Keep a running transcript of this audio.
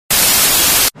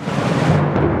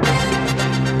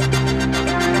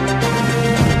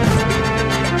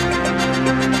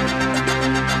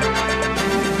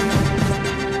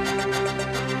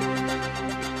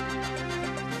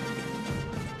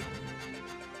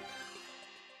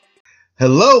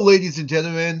Hello, ladies and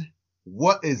gentlemen.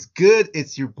 What is good?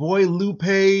 It's your boy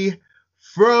Lupe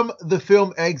from the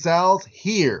film Exiles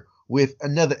here with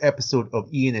another episode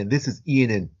of ENN. This is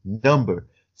ENN number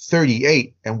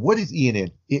 38. And what is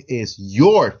ENN? It is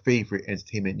your favorite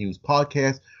entertainment news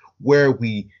podcast where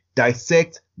we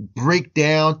dissect, break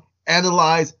down,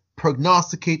 analyze,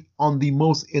 prognosticate on the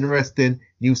most interesting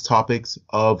news topics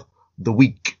of the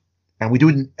week. And we do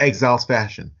it in Exiles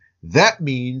fashion. That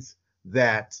means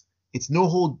that it's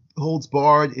no holds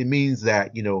barred. It means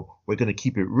that, we're going to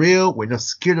keep it real. We're not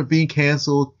scared of being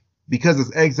canceled because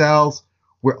as exiles,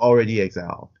 we're already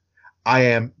exiled. I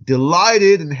am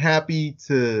delighted and happy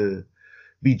to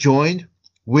be joined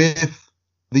with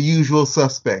the usual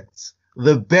suspects,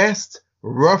 the best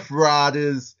rough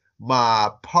riders, my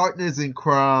partners in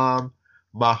crime,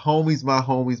 my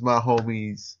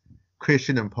homies,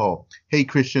 Christian and Paul. Hey,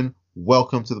 Christian,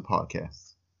 welcome to the podcast.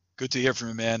 Good to hear from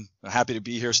you, man. I'm happy to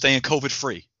be here, staying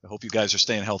COVID-free. I hope you guys are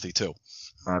staying healthy, too.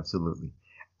 Absolutely.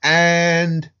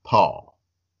 And Paul.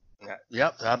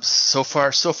 Yep. I'm so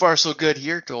far so good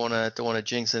here. Don't want to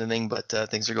jinx anything, but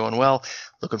things are going well.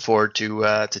 Looking forward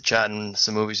to chatting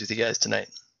some movies with you guys tonight.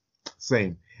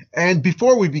 Same. And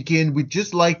before we begin, we'd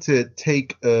just like to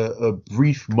take a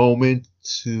brief moment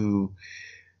to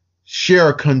share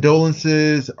our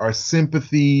condolences, our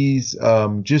sympathies,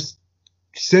 just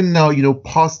sending out,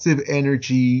 positive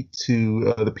energy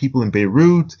to the people in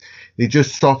Beirut. They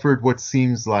just suffered what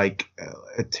seems like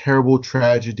a terrible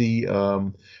tragedy.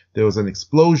 There was an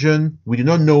explosion. We do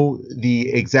not know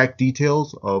the exact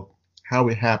details of how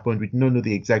it happened. We do not know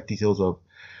the exact details of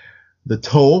the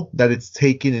toll that it's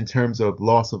taken in terms of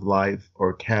loss of life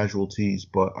or casualties,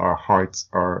 but our hearts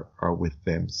are with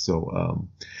them. So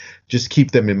just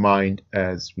keep them in mind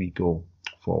as we go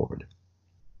forward.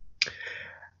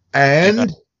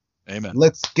 And Amen.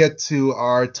 Let's get to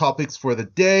our topics for the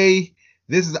day.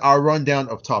 This is our rundown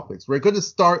of topics. We're going to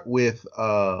start with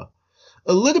a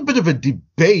little bit of a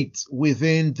debate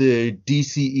within the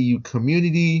DCEU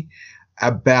community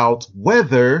about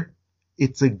whether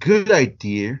it's a good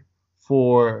idea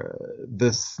for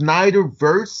the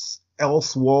Snyderverse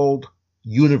Elseworld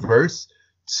universe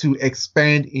to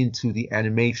expand into the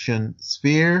animation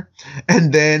sphere.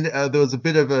 And then there was a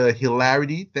bit of a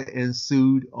hilarity that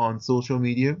ensued on social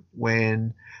media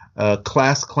when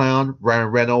class clown Ryan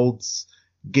Reynolds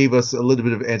gave us a little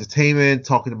bit of entertainment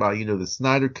talking about, the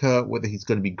Snyder Cut, whether he's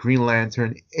going to be Green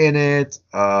Lantern in it.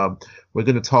 We're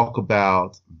going to talk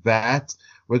about that.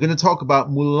 We're going to talk about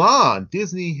Mulan.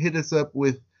 Disney hit us up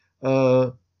with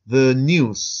the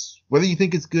news. Whether you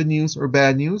think it's good news or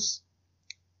bad news,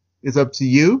 it's up to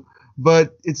you,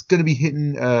 but it's going to be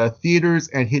hitting theaters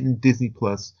and hitting Disney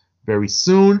Plus very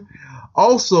soon.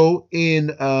 Also,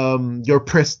 in your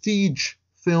prestige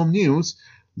film news,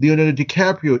 Leonardo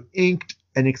DiCaprio inked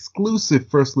an exclusive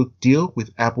first look deal with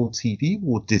Apple TV.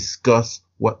 We'll discuss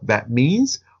what that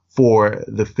means for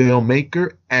the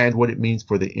filmmaker and what it means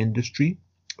for the industry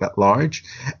at large.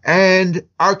 And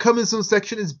our coming soon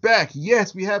section is back.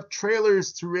 Yes, we have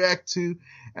trailers to react to,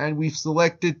 and we've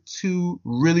selected two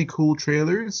really cool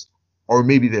trailers, or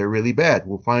maybe they're really bad.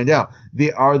 We'll find out.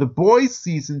 They are The Boys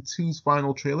Season 2's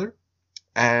final trailer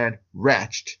and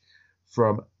Ratched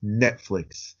from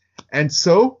Netflix. And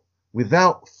so,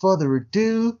 without further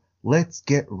ado, let's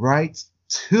get right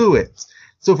to it.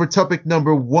 So for topic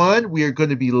number one, we are going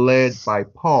to be led by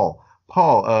Paul.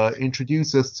 Paul,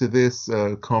 introduce us to this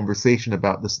conversation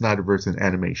about the Snyderverse and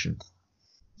animation.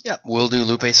 Yeah, will do,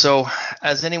 Lupe. So,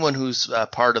 as anyone who's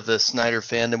part of the Snyder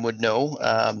fandom would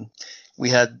know, we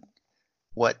had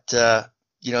what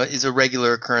is a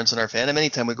regular occurrence in our fandom.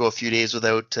 Anytime we go a few days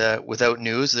without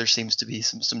news, there seems to be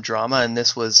some drama, and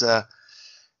this was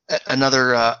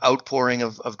another outpouring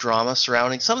of drama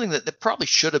surrounding something that probably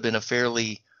should have been a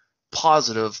fairly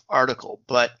positive article,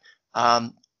 but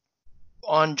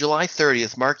on July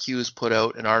 30th, Mark Hughes put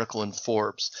out an article in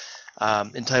Forbes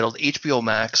entitled HBO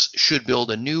Max Should Build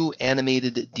a New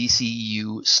Animated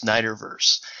DCEU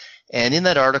Snyderverse. And in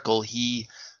that article, he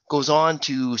goes on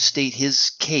to state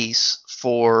his case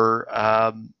for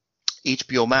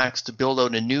HBO Max to build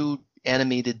out a new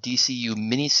animated DCU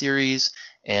miniseries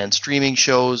and streaming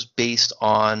shows based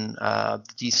on the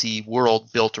DC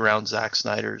world built around Zack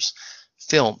Snyder's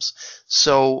films.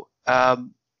 So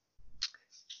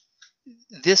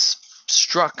this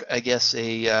struck, I guess,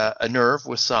 a nerve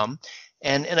with some,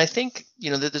 and I think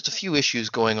there's a few issues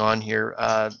going on here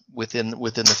within the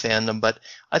fandom. But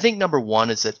I think number one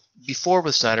is that before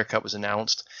the Snyder Cut was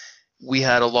announced, we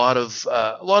had a lot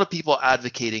of people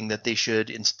advocating that they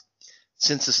should,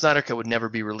 since the Snyder Cut would never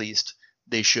be released,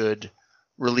 they should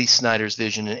release Snyder's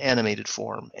vision in animated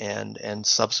form and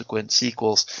subsequent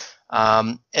sequels.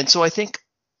 And so I think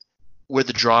where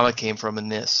the drama came from in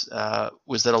this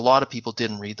was that a lot of people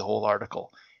didn't read the whole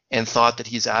article and thought that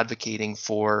he's advocating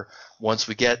for, once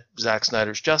we get Zack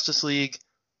Snyder's Justice League,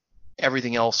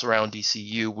 everything else around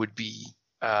DCU would be,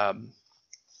 I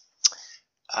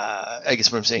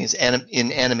guess what I'm saying is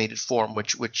in animated form,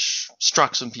 which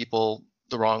struck some people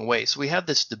the wrong way. So we had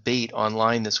this debate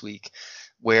online this week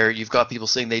where you've got people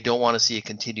saying they don't want to see it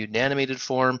continued in animated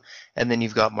form, and then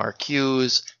you've got Mark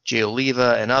Hughes, Jay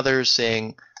Oliva, and others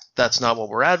saying that's not what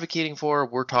we're advocating for.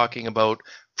 We're talking about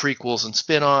prequels and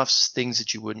spin-offs, things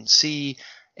that you wouldn't see,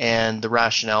 and the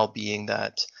rationale being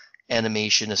that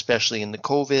animation, especially in the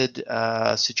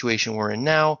COVID situation we're in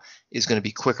now, is going to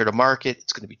be quicker to market,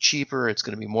 it's going to be cheaper, it's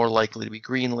going to be more likely to be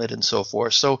greenlit, and so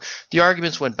forth. So the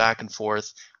arguments went back and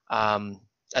forth.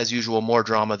 As usual, more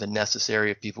drama than necessary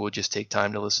if people would just take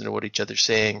time to listen to what each other's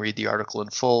saying, read the article in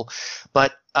full.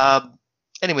 But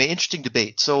anyway, interesting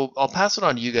debate. So I'll pass it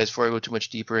on to you guys before I go too much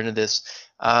deeper into this.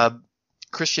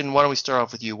 Christian, why don't we start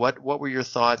off with you? What were your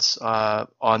thoughts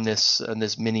on this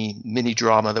mini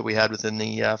drama that we had within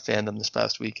the fandom this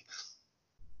past week?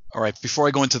 All right, before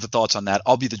I go into the thoughts on that,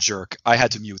 I'll be the jerk. I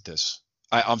had to mute this.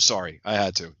 I'm sorry, I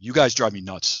had to. You guys drive me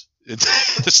nuts.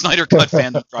 The Snyder Cut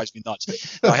fandom drives me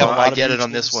nuts. I get it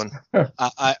on this one.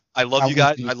 I love you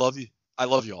guys. I love you. I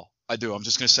love you all. I do. I'm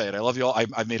just going to say it. I love you all.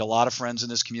 I've made a lot of friends in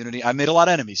this community. I made a lot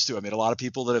of enemies too. I made a lot of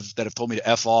people that have told me to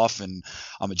F off and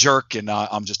I'm a jerk and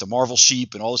I'm just a Marvel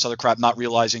sheep and all this other crap, not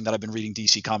realizing that I've been reading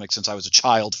DC Comics since I was a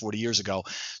child 40 years ago.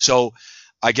 So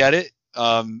I get it.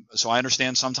 So I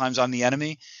understand sometimes I'm the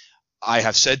enemy. I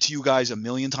have said to you guys a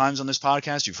million times on this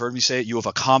podcast, you've heard me say it, you have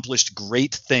accomplished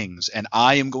great things, and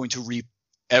I am going to reap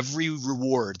every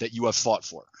reward that you have fought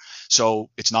for. So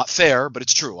it's not fair, but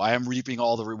it's true. I am reaping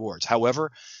all the rewards.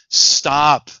 However,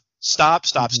 stop.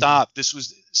 This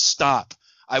was stop.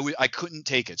 I couldn't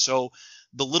take it. So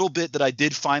the little bit that I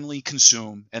did finally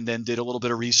consume and then did a little bit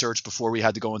of research before we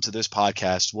had to go into this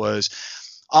podcast was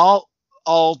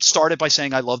I'll start it by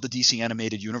saying I love the DC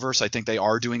animated universe. I think they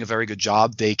are doing a very good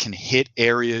job. They can hit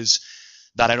areas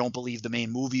that I don't believe the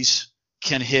main movies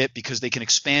can hit because they can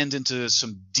expand into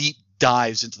some deep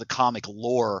dives into the comic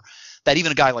lore that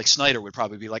even a guy like Snyder would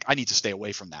probably be like, I need to stay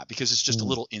away from that because it's just a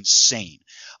little insane.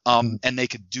 And they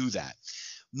could do that.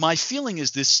 My feeling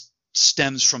is this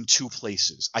stems from two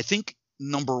places. I think,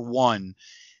 number one,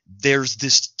 there's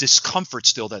this discomfort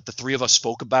still that the three of us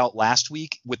spoke about last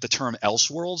week with the term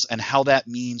Elseworlds and how that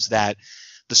means that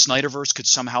the Snyderverse could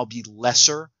somehow be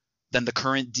lesser than the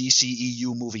current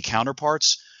DCEU movie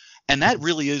counterparts. And that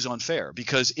really is unfair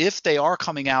because if they are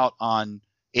coming out on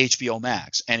HBO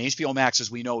Max, and HBO Max, as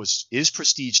we know, is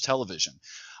prestige television,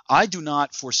 I do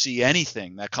not foresee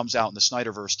anything that comes out in the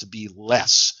Snyderverse to be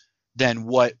less than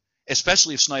what,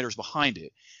 especially if Snyder's behind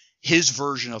it, his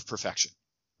version of perfection.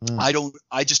 I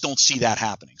just don't see that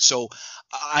happening. So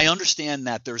I understand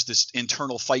that there's this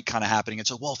internal fight kind of happening. And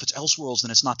so, well, if it's Elseworlds,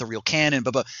 then it's not the real canon.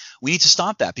 But we need to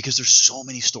stop that because there's so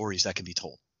many stories that can be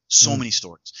told. So many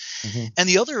stories. And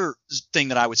the other thing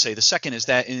that I would say, the second, is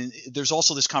that there's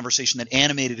also this conversation that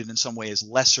animated it in some way is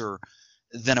lesser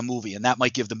than a movie. And that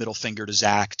might give the middle finger to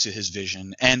Zack, to his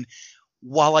vision. And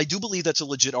while I do believe that's a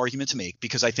legit argument to make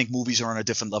because I think movies are on a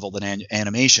different level than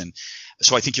animation,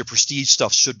 so I think your prestige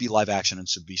stuff should be live action and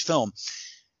should be film.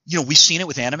 You know, we've seen it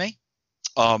with anime.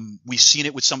 We've seen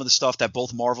it with some of the stuff that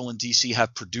both Marvel and DC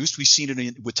have produced. We've seen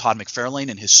it with Todd McFarlane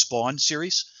and his Spawn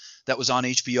series that was on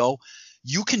HBO.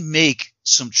 You can make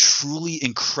some truly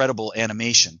incredible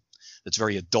animation that's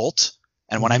very adult.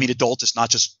 And when I mean adult, it's not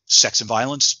just sex and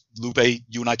violence. Lupe,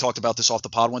 you and I talked about this off the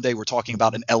pod one day. We're talking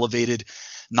about an elevated,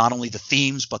 not only the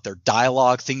themes, but their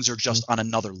dialogue. Things are just on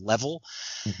another level.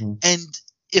 And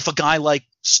if a guy like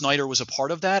Snyder was a part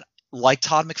of that, like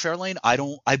Todd McFarlane,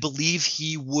 I believe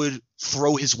he would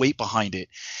throw his weight behind it.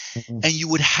 And you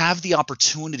would have the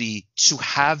opportunity to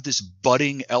have this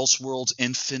budding Elseworlds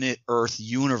Infinite Earth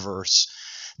universe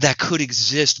that could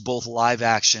exist both live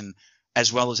action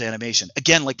as well as animation.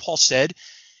 Again, like Paul said,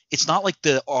 it's not like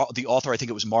the author, I think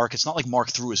it was Mark, it's not like Mark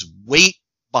threw his weight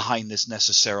behind this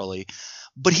necessarily,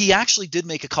 but he actually did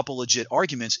make a couple legit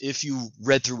arguments if you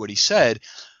read through what he said.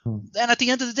 And at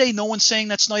the end of the day, no one's saying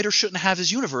that Snyder shouldn't have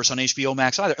his universe on HBO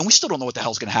Max either. And we still don't know what the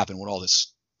hell's going to happen when all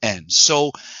this ends.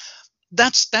 So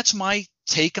that's my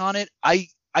take on it. I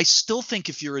still think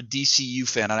if you're a DCU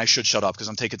fan, and I should shut up because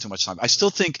I'm taking too much time. I still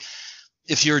think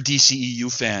if you're a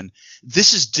DCEU fan,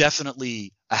 this is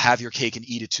definitely a have your cake and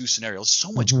eat it too scenario. There's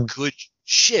so much good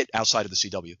shit outside of the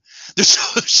CW. There's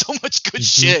so much good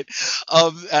shit.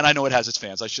 And I know it has its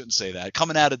fans. I shouldn't say that.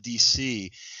 Coming out of DC,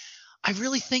 I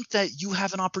really think that you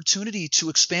have an opportunity to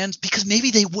expand, because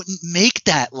maybe they wouldn't make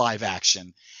that live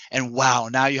action. And wow,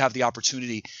 now you have the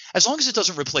opportunity, as long as it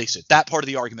doesn't replace it. That part of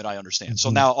the argument I understand. So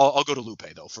now I'll go to Lupe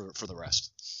though for the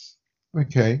rest.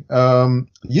 Okay.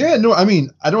 Yeah, no, I mean,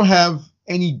 I don't have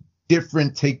any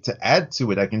different take to add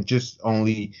to it. I can just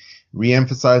only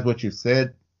reemphasize what you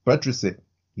said, buttress it.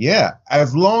 Yeah,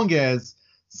 as long as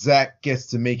Zack gets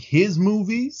to make his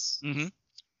movies,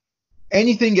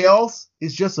 anything else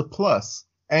is just a plus.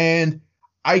 And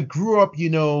I grew up,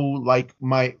 like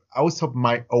I always tell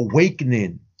my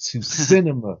awakening to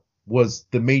cinema was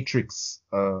the Matrix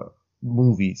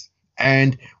movies.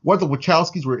 And what the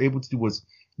Wachowskis were able to do was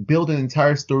build an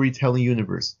entire storytelling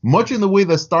universe, much in the way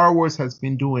that Star Wars has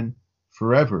been doing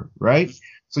forever, right?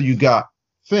 So you got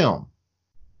film,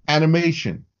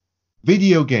 animation,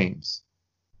 video games,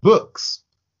 books,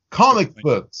 comic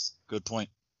books. Good point.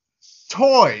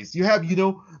 Toys. You have,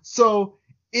 so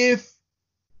if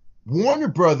Warner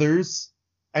Brothers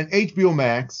and HBO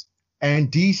Max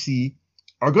and DC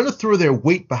are going to throw their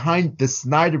weight behind the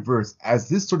Snyderverse as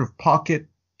this sort of pocket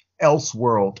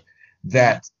Elseworld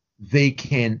that they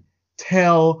can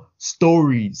tell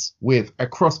stories with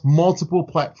across multiple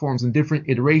platforms and different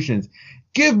iterations,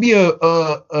 give me a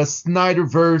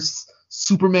Snyderverse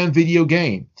Superman video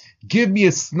game. Give me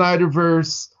a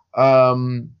Snyderverse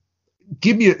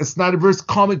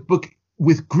comic book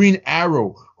with Green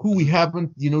Arrow, who we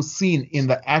haven't, seen in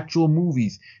the actual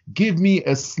movies. Give me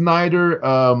a Snyder,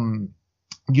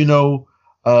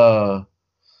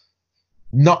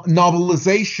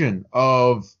 novelization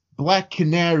of Black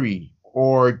Canary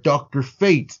or Dr.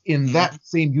 Fate in that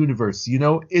same universe.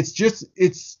 It's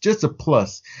just a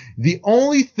plus. The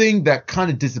only thing that kind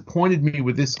of disappointed me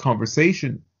with this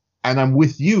conversation, and I'm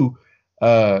with you,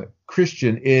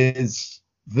 Christian, is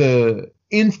the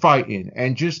infighting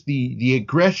and just the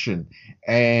aggression.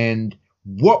 And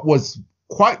what was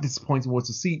quite disappointing was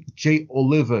to see Jay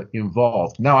Oliva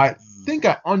involved. Now, I think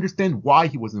I understand why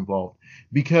he was involved,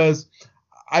 because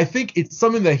I think it's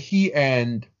something that he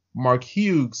and Mark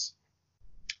Hughes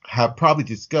have probably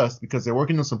discussed, because they're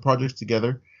working on some projects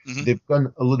together. They've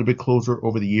gotten a little bit closer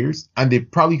over the years, and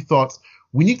they've probably thought,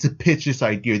 we need to pitch this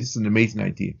idea. This is an amazing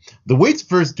idea. The way to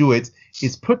first do it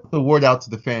is put the word out to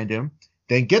the fandom,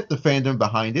 then get the fandom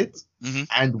behind it.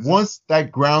 And once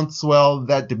that groundswell,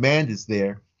 that demand is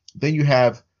there, then you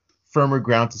have firmer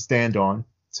ground to stand on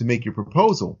to make your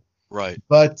proposal. Right.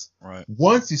 But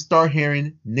once you start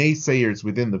hearing naysayers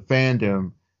within the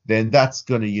fandom, then that's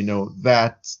going to,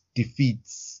 that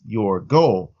defeats your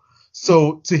goal.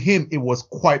 So to him, it was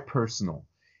quite personal.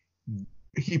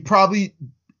 He probably,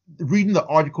 reading the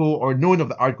article or knowing of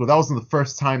the article, that wasn't the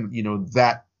first time,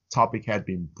 that topic had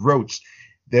been broached.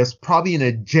 There's probably an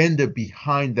agenda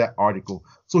behind that article.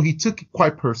 So he took it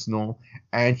quite personal,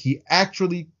 and he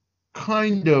actually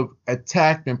kind of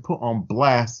attacked and put on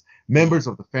blast members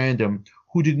of the fandom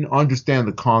who didn't understand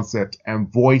the concept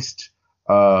and voiced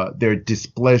their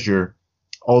displeasure,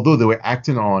 although they were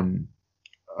acting on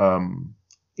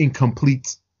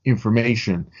incomplete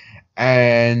information.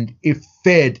 And it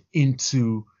fed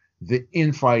into the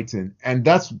infighting. And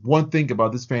that's one thing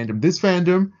about this fandom. This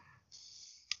fandom,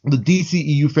 the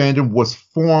DCEU fandom, was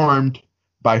formed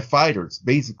by fighters,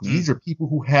 basically. These are people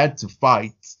who had to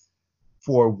fight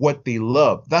for what they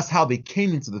love. That's how they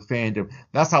came into the fandom.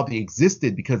 That's how they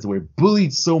existed, because they were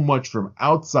bullied so much from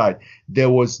outside. There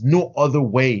was no other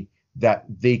way that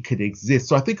they could exist.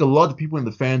 So I think a lot of people in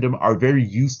the fandom are very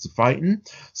used to fighting.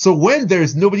 So when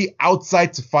there's nobody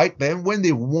outside to fight them, when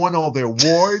they've won all their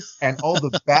wars and all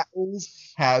the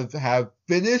battles have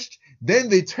finished, then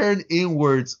they turn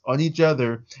inwards on each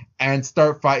other and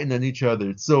start fighting on each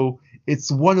other. So it's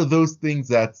one of those things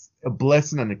that's a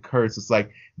blessing and a curse. It's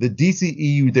like the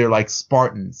DCEU, they're like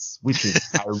Spartans, which is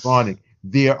ironic.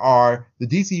 The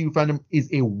DCEU fandom is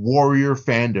a warrior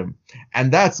fandom,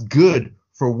 and that's good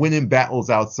for winning battles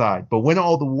outside. But when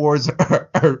all the wars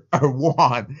are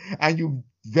won and you've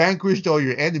vanquished all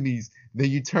your enemies, then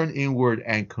you turn inward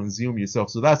and consume yourself.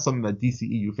 So that's something that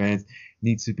DCEU fans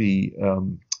need to be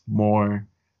more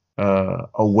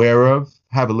aware of,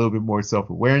 have a little bit more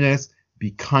self-awareness, be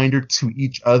kinder to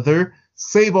each other,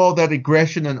 save all that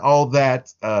aggression and all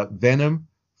that venom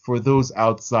for those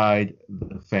outside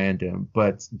the fandom.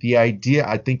 But the idea,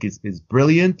 I think, is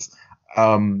brilliant.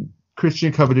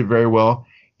 Christian covered it very well.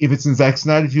 If it's in Zack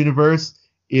Snyder's universe,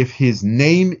 if his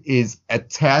name is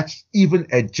attached even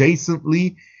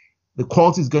adjacently, the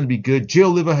quality is going to be good. Jay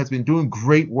Oliva has been doing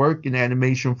great work in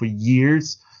animation for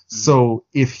years. So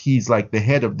if he's like the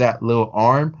head of that little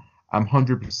arm, I'm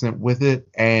 100% with it.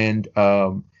 And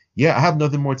I have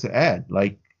nothing more to add.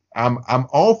 Like, I'm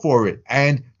all for it.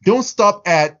 And Don't stop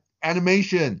at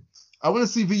animation. I want to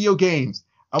see video games.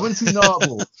 I want to see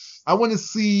novels. I want to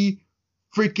see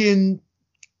freaking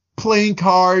playing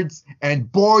cards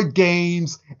and board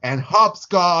games and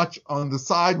hopscotch on the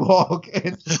sidewalk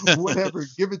and whatever.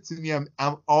 Give it to me.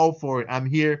 I'm all for it. I'm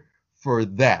here for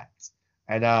that.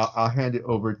 And I'll hand it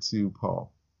over to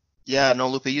Paul. Yeah, no,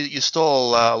 Lupe, you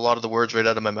stole a lot of the words right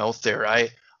out of my mouth there.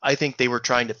 I think they were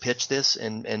trying to pitch this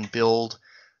and build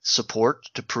support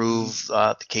to prove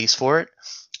the case for it.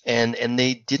 And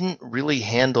they didn't really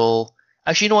handle.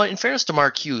 Actually, you know what? In fairness to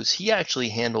Mark Hughes, he actually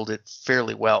handled it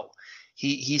fairly well.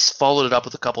 He's followed it up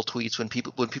with a couple tweets when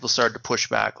people started to push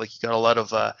back. Like, you got a lot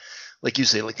of like you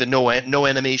say, like the no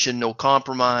animation, no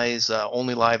compromise,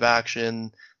 only live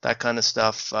action, that kind of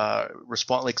stuff.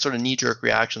 Like sort of knee jerk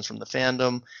reactions from the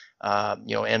fandom.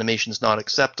 Animation's not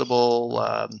acceptable.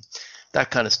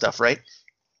 That kind of stuff, right?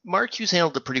 Mark Hughes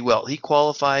handled it pretty well. He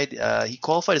qualified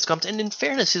his comments, and in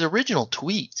fairness, his original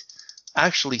tweet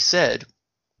actually said,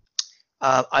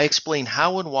 I explain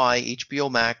how and why HBO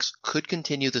Max could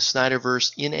continue the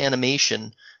Snyderverse in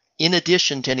animation in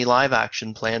addition to any live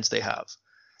action plans they have.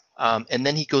 And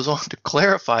then he goes on to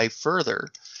clarify further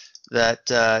that,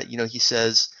 he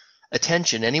says,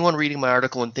 attention, anyone reading my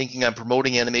article and thinking I'm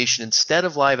promoting animation instead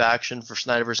of live action for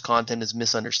Snyderverse content is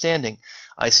misunderstanding.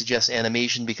 I suggest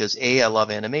animation because A, I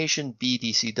love animation, B,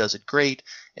 DC does it great,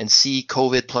 and C,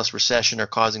 COVID plus recession are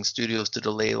causing studios to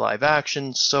delay live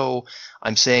action. So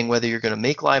I'm saying whether you're going to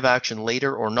make live action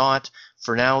later or not,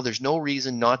 for now, there's no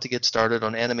reason not to get started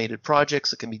on animated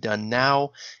projects that can be done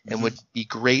now and would be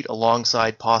great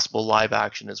alongside possible live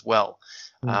action as well.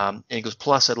 And he goes,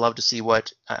 plus I'd love to see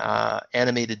what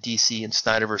animated DC and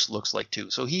Snyderverse looks like too.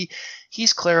 So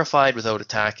he's clarified without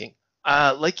attacking.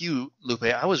 Like you, Lupe,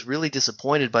 I was really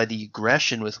disappointed by the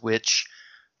aggression with which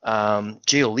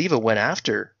Jay Oliva went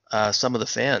after some of the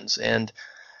fans. And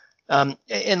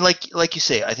like you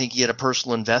say, I think he had a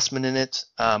personal investment in it.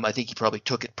 I think he probably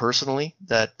took it personally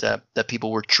that people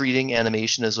were treating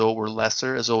animation as though it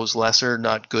was lesser,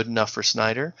 not good enough for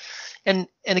Snyder. And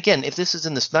again, if this is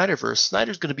in the Snyderverse,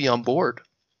 Snyder's going to be on board.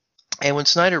 And when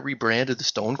Snyder rebranded the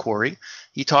Stone Quarry,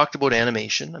 he talked about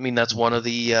animation. I mean, that's one of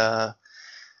the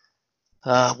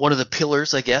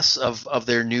pillars, I guess, of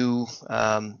their new,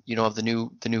 of the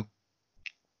new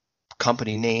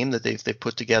company name that they've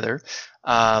put together.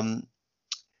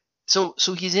 So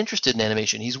he's interested in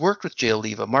animation. He's worked with Jay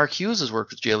Oliva. Mark Hughes has worked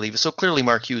with Jay Oliva. So clearly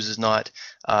Mark Hughes is not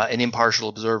an impartial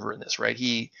observer in this, right?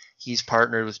 He's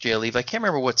partnered with Jay Oliva. I can't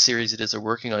remember what series it is they're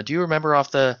working on. Do you remember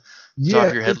off the top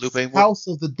of your head, Lupe? House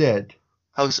of the Dead.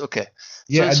 Okay.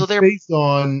 Yeah, so they're based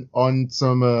on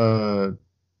some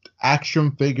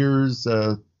action figures,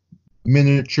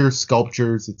 miniature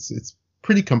sculptures. It's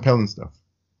pretty compelling stuff.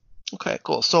 Okay,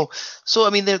 cool. So I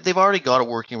mean, they've already got a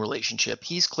working relationship.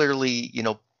 He's clearly,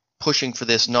 pushing for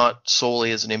this not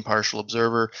solely as an impartial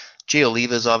observer. Jay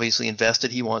Oliva is obviously invested.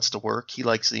 He wants to work. He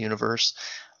likes the universe.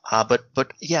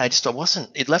 But yeah,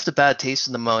 it left a bad taste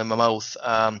in my mouth.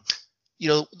 When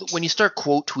you start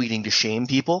quote tweeting to shame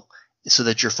people so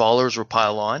that your followers will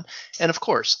pile on. And of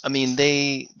course, I mean,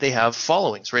 they have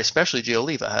followings, right? Especially Jay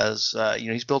Oliva has,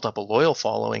 he's built up a loyal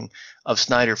following of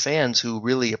Snyder fans who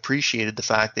really appreciated the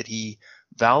fact that he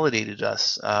validated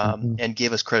us and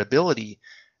gave us credibility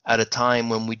at a time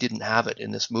when we didn't have it in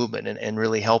this movement and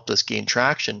really helped us gain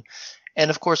traction.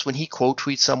 And of course, when he quote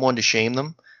tweets someone to shame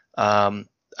them,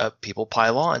 people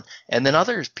pile on. And then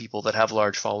other people that have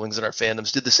large followings in our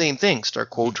fandoms did the same thing,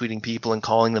 start quote tweeting people and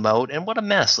calling them out. And what a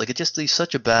mess. Like, it just leaves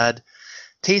such a bad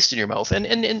taste in your mouth. And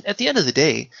at the end of the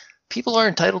day, people are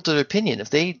entitled to their opinion.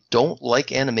 If they don't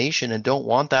like animation and don't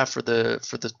want that for the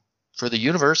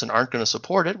universe and aren't going to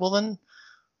support it, well, then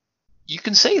you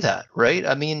can say that, right?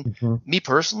 I mean, me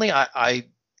personally, I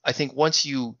think once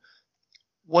you've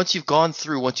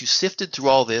sifted through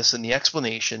all this and the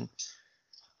explanation,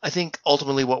 I think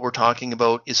ultimately what we're talking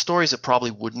about is stories that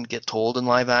probably wouldn't get told in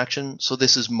live action. So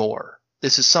this is more.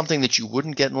 This is something that you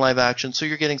wouldn't get in live action, so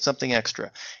you're getting something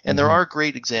extra. And there are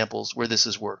great examples where this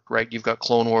has worked, right? You've got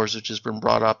Clone Wars, which has been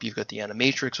brought up. You've got the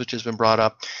Animatrix, which has been brought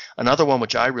up. Another one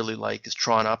which I really like is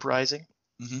Tron Uprising,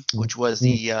 which was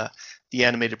the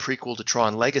animated prequel to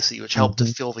Tron Legacy, which helped to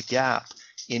fill the gap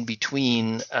in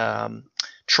between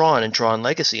Tron and Tron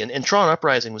Legacy. And Tron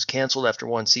Uprising was canceled after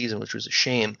one season, which was a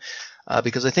shame.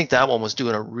 Because I think that one was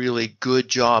doing a really good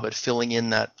job at filling in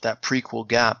that prequel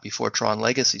gap before Tron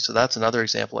Legacy. So that's another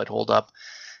example I'd hold up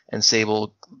and say,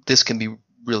 well, this can be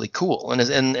really cool.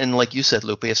 And like you said,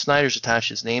 Lupe, if Snyder's attached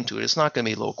his name to it, it's not going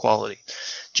to be low quality.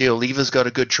 Jay Oliva's got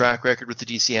a good track record with the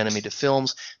DC animated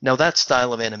films. Now, that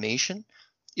style of animation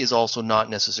is also not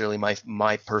necessarily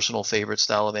my personal favorite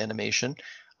style of animation.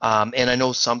 And I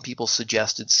know some people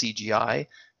suggested CGI,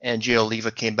 and Jay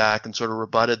Oliva came back and sort of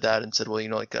rebutted that and said, well,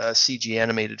 like a CG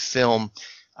animated film,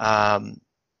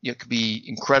 could be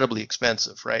incredibly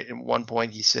expensive, right? At one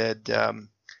point he said,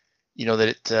 he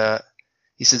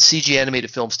said CG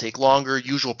animated films take longer.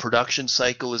 Usual production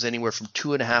cycle is anywhere from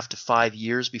 2.5 to 5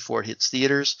 years before it hits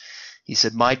theaters. He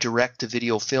said, my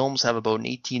direct-to-video films have about an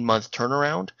 18-month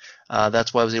turnaround.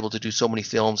 That's why I was able to do so many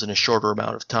films in a shorter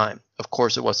amount of time. Of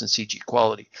course, it wasn't CG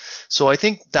quality. So I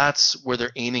think that's where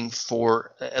they're aiming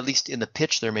for, at least in the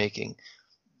pitch they're making.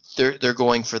 They're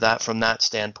going for that from that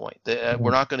standpoint.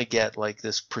 We're not going to get like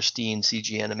this pristine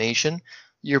CG animation.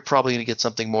 You're probably going to get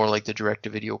something more like the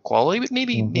direct-to-video quality, but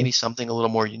maybe something a little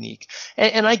more unique.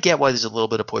 And I get why there's a little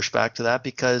bit of pushback to that,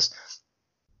 because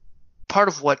part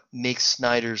of what makes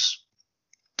Snyder's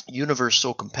universe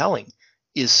so compelling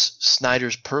is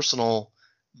Snyder's personal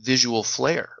visual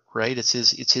flair, right? It's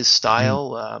his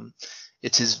style,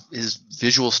 it's his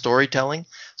visual storytelling.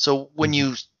 So when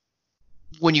you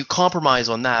compromise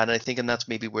on that, and that's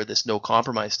maybe where this no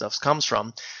compromise stuff comes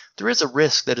from, there is a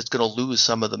risk that it's going to lose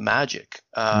some of the magic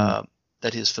that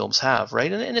his films have,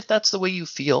 right? And if that's the way you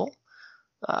feel,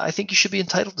 I think you should be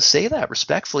entitled to say that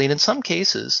respectfully. And in some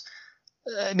cases,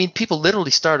 I mean, people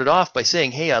literally started off by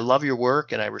saying, hey, I love your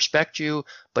work and I respect you,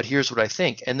 but here's what I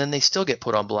think. And then they still get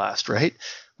put on blast, right?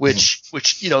 Which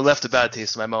left a bad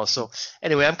taste in my mouth. So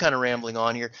anyway, I'm kind of rambling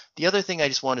on here. The other thing I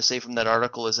just want to say from that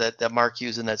article is that Mark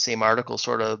Hughes in that same article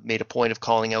sort of made a point of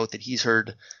calling out that he's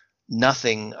heard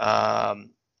nothing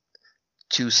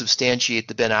to substantiate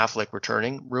the Ben Affleck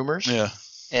returning rumors. Yeah.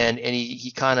 And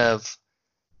he kind of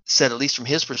said, at least from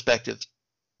his perspective,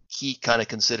 he kind of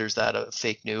considers that a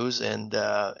fake news, and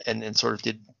sort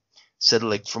of said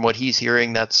like from what he's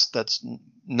hearing, that's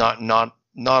not on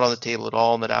the table at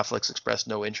all, and that Affleck's expressed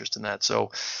no interest in that.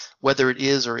 So whether it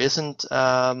is or isn't,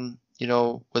 whether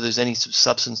there's any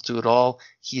substance to it all,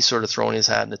 he's sort of thrown his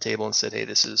hat on the table and said, hey,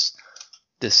 this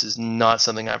is not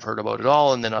something I've heard about at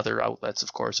all. And then other outlets,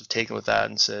 of course, have taken that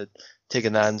and said,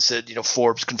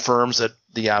 Forbes confirms that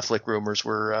the Affleck rumors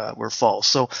were false.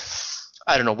 So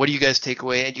I don't know. What do you guys take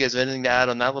away? Do you guys have anything to add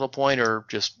on that little point, or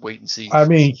just wait and see? I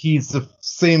mean, he's the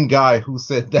same guy who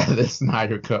said that the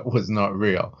Snyder Cut was not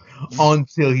real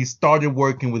until he started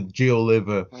working with Jay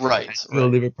Oliva. Right. Jay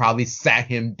Oliva probably sat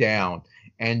him down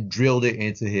and drilled it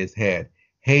into his head.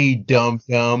 Hey, dumb,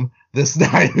 the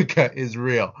Snyder Cut is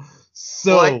real.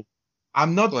 So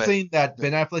I'm not saying that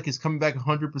Ben Affleck is coming back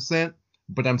 100%,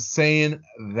 but I'm saying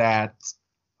that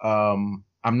I'm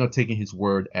not taking his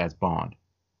word as Bond.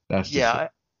 I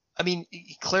mean,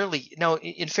 clearly, now,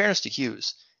 in fairness to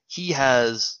Hughes, he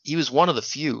was one of the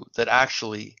few that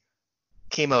actually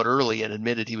came out early and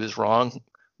admitted he was wrong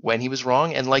when he was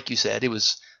wrong. And like you said, it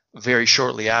was very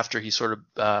shortly after he sort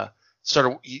of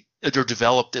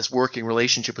developed this working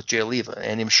relationship with Jay Oliva.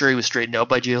 And I'm sure he was straightened out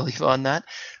by Jay Oliva on that.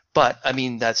 But, I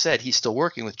mean, that said, he's still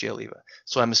working with Jay Oliva.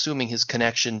 So I'm assuming his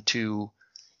connection to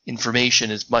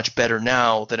information is much better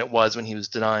now than it was when he was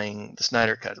denying the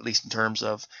Snyder Cut, at least in terms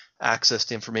of access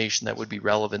to information that would be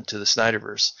relevant to the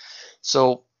Snyderverse.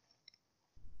 So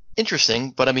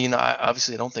interesting, but I mean, I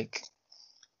don't think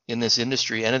in this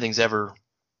industry anything's ever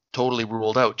totally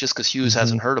ruled out. Just because Hughes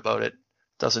hasn't heard about it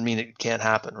doesn't mean it can't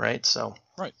happen, right? So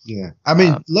right, yeah. I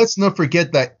mean, let's not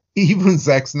forget that even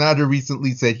Zack Snyder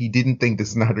recently said he didn't think the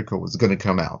Snyder Cut was going to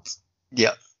come out.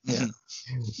 Yeah.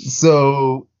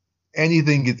 So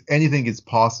anything is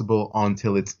possible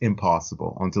until it's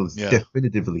impossible, until it's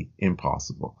definitively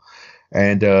impossible.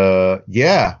 And I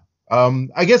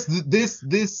guess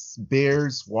this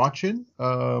bears watching.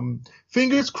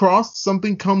 Fingers crossed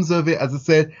something comes of it. As I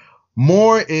said,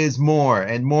 more is more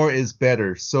and more is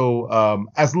better. So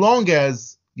as long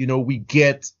as we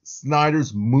get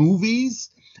Snyder's movies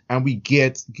and we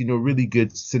get really good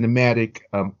cinematic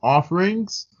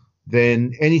offerings,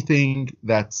 then anything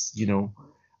that's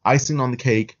icing on the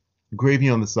cake, gravy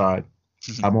on the side,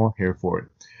 I'm all here for it.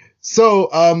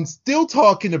 So, still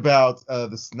talking about the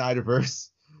Snyderverse.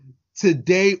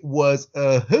 Today was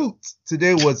a hoot.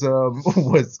 Today was a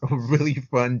really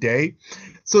fun day.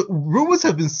 So, rumors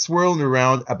have been swirling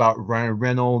around about Ryan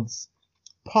Reynolds'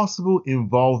 possible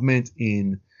involvement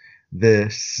in the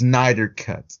Snyder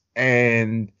Cut,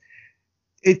 and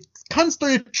it kind of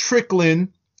started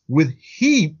trickling with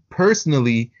he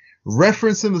personally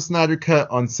referencing the Snyder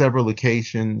Cut on several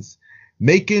occasions,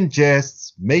 making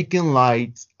jests, making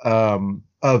light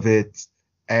of it,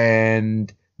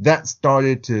 and that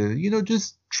started to,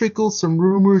 just trickle some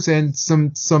rumors, and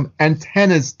some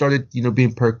antennas started,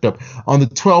 being perked up. On the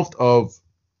 12th of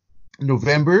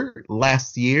November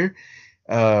last year,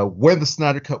 when the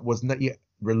Snyder Cut was not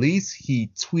release, he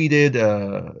tweeted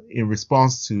in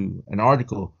response to an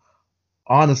article,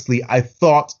 "Honestly, I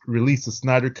thought release the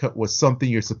Snyder Cut was something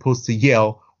you're supposed to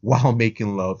yell while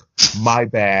making love. My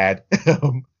bad."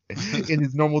 In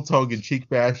his normal tongue-in-cheek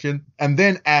fashion. And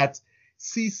then at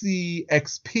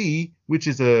CCXP, which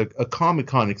is a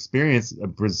Comic-Con experience in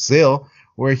Brazil,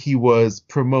 where he was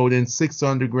promoting Six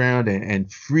Underground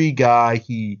and Free Guy,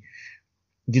 he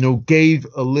gave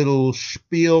a little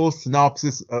spiel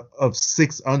synopsis of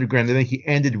Six Underground, and then he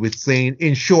ended with saying,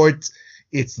 in short,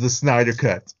 it's the Snyder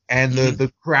Cut. And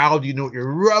the crowd,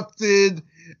 erupted,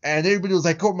 and everybody was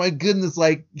like, oh my goodness,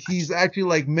 like he's actually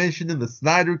like mentioning the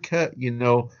Snyder Cut.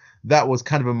 That was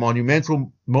kind of a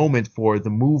monumental moment for the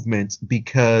movement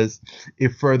because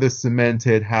it further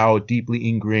cemented how deeply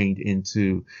ingrained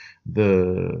into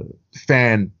the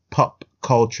fan pop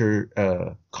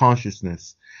culture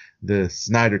consciousness the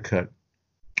Snyder Cut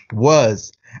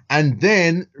was. And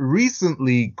then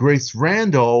recently, Grace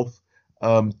Randolph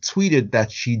tweeted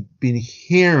that she'd been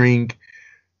hearing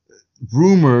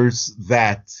rumors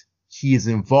that he is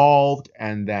involved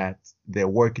and that they're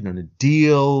working on a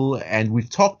deal, and we've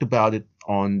talked about it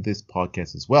on this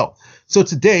podcast as well. So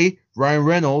today, Ryan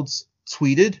Reynolds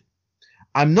tweeted,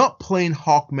 "I'm not playing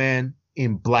Hawkman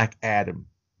in Black Adam."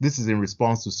 This is in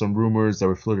response to some rumors that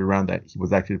were floated around that he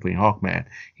was actually playing Hawkman.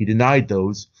 He denied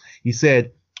those. He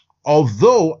said,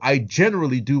 "Although I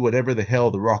generally do whatever the hell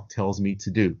The Rock tells me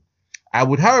to do, I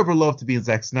would, however, love to be in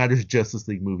Zack Snyder's Justice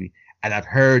League movie, and I've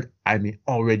heard I may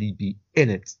already be in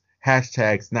it.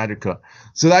 Hashtag Snyder Cut."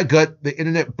 So that got the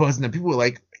internet buzzing, and people were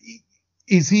like,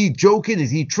 is he joking?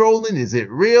 Is he trolling? Is it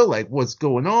real? Like, what's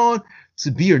going on? To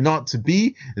be or not to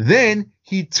be? Then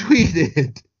he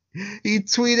tweeted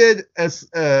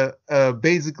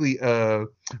basically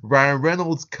Ryan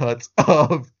Reynolds' cut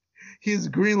of his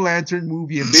Green Lantern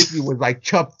movie, and basically was like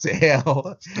chopped to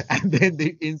hell. And then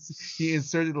he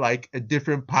inserted like a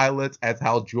different pilot as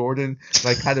Hal Jordan,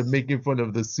 like kind of making fun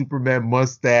of the Superman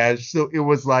mustache. So it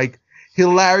was like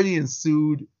hilarity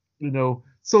ensued,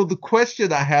 So the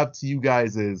question I have to you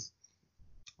guys is,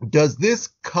 does this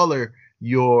color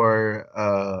your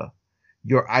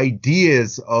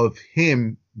ideas of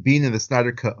him being in the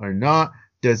Snyder Cut or not?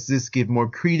 Does this give more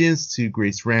credence to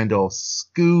Grace Randolph's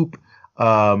scoop?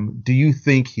 Do you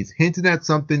think he's hinting at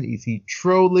something? Is he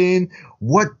trolling?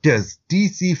 What does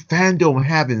DC fandom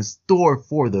have in store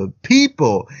for the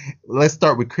people? Let's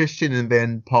start with Christian and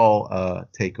then Paul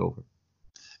take over.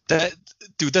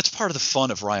 That's part of the fun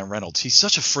of Ryan Reynolds. He's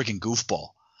such a freaking goofball.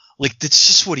 Like, that's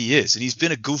just what he is. And he's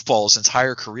been a goofball his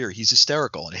entire career. He's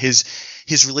hysterical. And his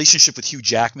relationship with Hugh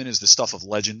Jackman is the stuff of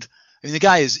legend. I mean,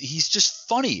 he's just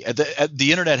funny. The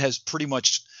internet has pretty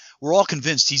much, we're all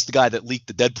convinced he's the guy that leaked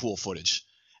the Deadpool footage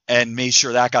and made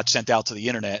sure that got sent out to the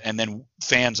internet. And then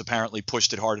fans apparently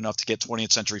pushed it hard enough to get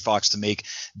 20th Century Fox to make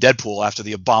Deadpool after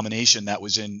the abomination that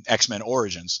was in X-Men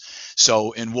Origins.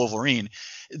 So in Wolverine,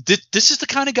 this is the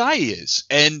kind of guy he is.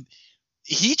 And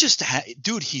he just,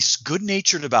 he's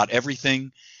good-natured about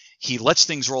everything. He lets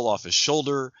things roll off his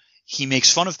shoulder. He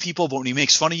makes fun of people, but when he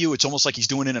makes fun of you, it's almost like he's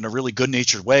doing it in a really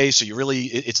good-natured way. So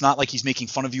it's not like he's making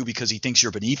fun of you because he thinks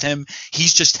you're beneath him.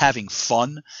 He's just having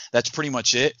fun. That's pretty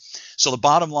much it. So the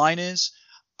bottom line is,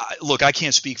 look, I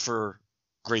can't speak for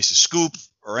Grace's scoop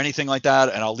or anything like that,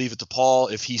 and I'll leave it to Paul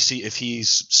if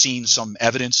he's seen some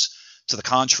evidence to the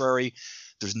contrary.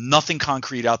 There's nothing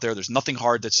concrete out there. There's nothing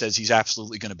hard that says he's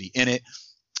absolutely going to be in it.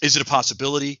 Is it a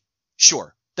possibility?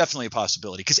 Sure, definitely a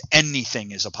possibility, because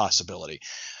anything is a possibility.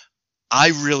 I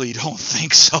really don't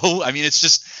think so. I mean, it's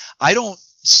just, I don't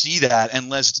see that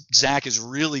unless Zach is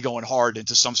really going hard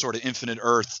into some sort of Infinite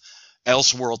Earth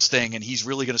Elseworlds thing, and he's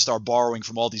really going to start borrowing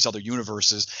from all these other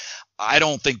universes. I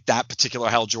don't think that particular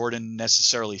Hal Jordan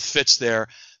necessarily fits there.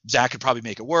 Zach could probably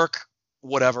make it work,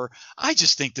 whatever. I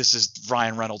just think this is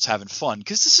Ryan Reynolds having fun,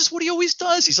 because this is what he always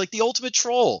does. He's like the ultimate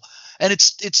troll, and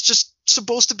it's just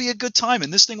supposed to be a good time.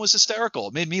 And this thing was hysterical.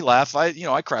 It made me laugh.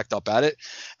 I cracked up at it,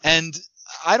 and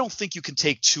I don't think you can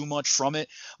take too much from it,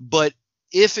 but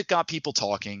if it got people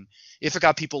talking, if it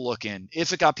got people looking,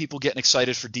 if it got people getting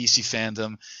excited for DC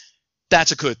fandom,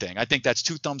 that's a good thing. I think that's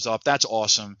 2 thumbs up. That's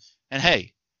awesome. And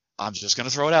hey, I'm just going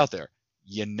to throw it out there.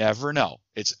 You never know.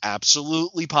 It's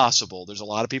absolutely possible. There's a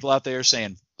lot of people out there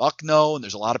saying fuck no, and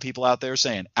there's a lot of people out there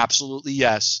saying absolutely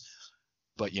yes,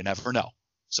 but you never know.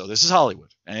 So this is Hollywood.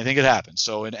 Anything could happen.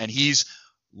 So and he's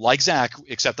like Zach,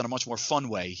 except in a much more fun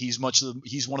way. He's one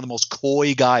of the most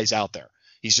coy guys out there.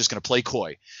 He's just going to play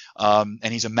coy, and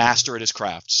he's a master at his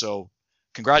craft. So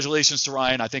congratulations to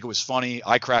Ryan. I think it was funny.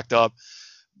 I cracked up,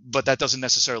 but that doesn't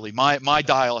necessarily, my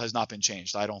dial has not been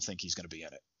changed. I don't think he's going to be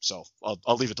in it. So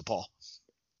I'll leave it to Paul.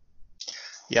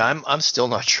 Yeah, I'm still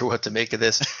not sure what to make of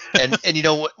this. And you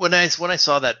know, when I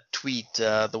saw that tweet,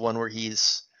 the one where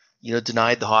he's, you know,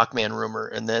 denied the Hawkman rumor,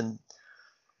 and then,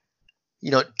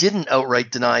 you know, didn't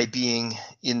outright deny being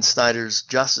in Snyder's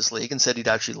Justice League and said he'd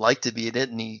actually like to be in it,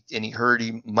 and he heard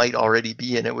he might already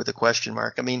be in it with a question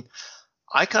mark. I mean,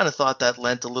 I kind of thought that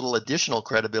lent a little additional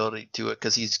credibility to it,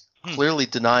 because he's clearly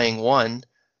denying one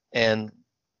and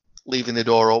leaving the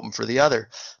door open for the other.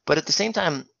 But at the same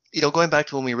time, you know, going back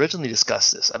to when we originally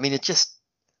discussed this, I mean,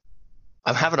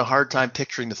 I'm having a hard time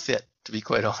picturing the fit, to be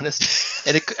quite honest.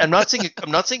 And I'm not saying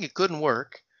it couldn't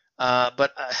work,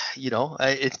 but you know,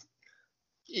 it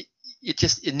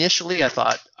just initially I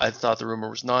thought the rumor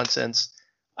was nonsense.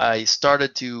 I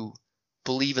started to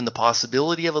believe in the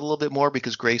possibility of it a little bit more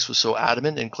because Grace was so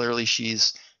adamant, and clearly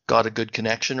she's got a good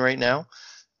connection right now.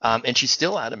 And she's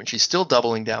still adamant. She's still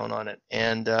doubling down on it.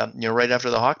 And, you know, right after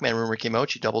the Hawkman rumor came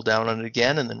out, she doubled down on it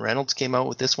again. And then Reynolds came out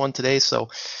with this one today. So,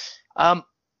 I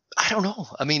don't know.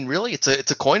 I mean, really, it's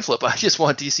a coin flip. I just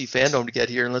want DC fandom to get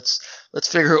here and let's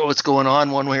figure out what's going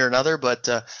on one way or another. But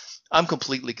I'm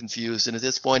completely confused. And at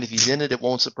this point, if he's in it, it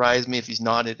won't surprise me. If he's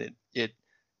not in it, it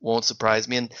won't surprise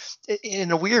me. And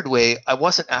in a weird way, I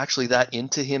wasn't actually that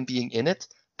into him being in it.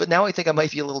 But now I think I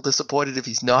might be a little disappointed if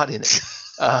he's not in it.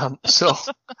 So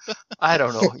I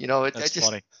don't know. You know,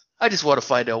 funny. I just want to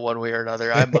find out one way or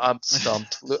another. I'm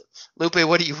stumped. Lupe,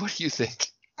 what do you think?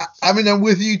 I mean, I'm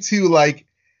with you too. Like,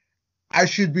 I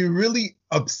should be really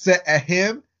upset at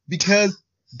him because,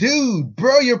 dude,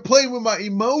 bro, you're playing with my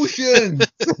emotions.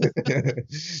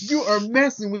 You are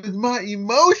messing with my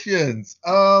emotions.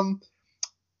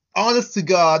 Honest to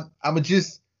God,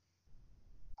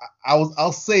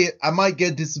 I'll say it. I might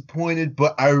get disappointed,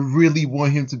 but I really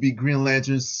want him to be Green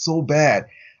Lantern so bad.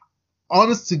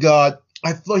 Honest to God,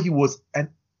 I thought he was an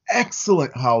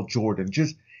excellent Hal Jordan.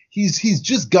 He's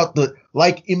just got the,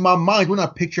 like, in my mind when I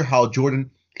picture Hal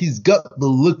Jordan, he's got the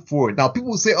look for it. Now people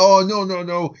will say, "Oh,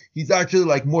 no, he's actually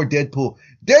like more Deadpool."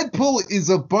 Deadpool is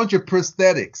a bunch of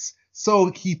prosthetics.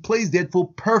 So he plays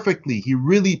Deadpool perfectly. He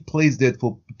really plays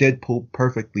Deadpool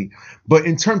perfectly. But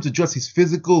in terms of just his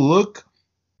physical look,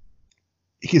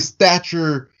 his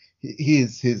stature,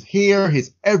 his hair,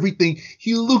 his everything,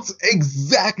 he looks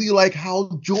exactly like Hal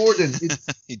Jordan.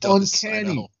 It's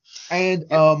uncanny.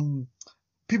 And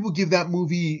people give that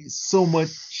movie so much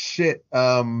shit.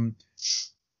 I'm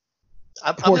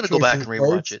going to go back and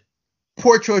rewatch it.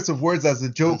 Poor choice of words, as the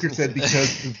Joker said,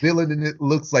 because the villain in it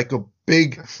looks like a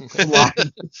big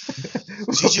flying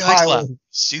CGI cloud.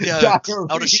 See the cloud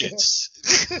of shits.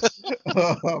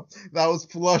 That was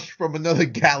flushed from another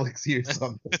galaxy or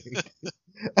something.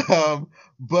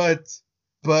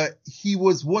 But he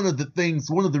was one of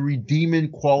the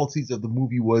redeeming qualities of the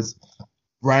movie was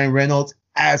Ryan Reynolds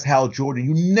as Hal Jordan.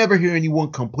 You never hear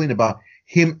anyone complain about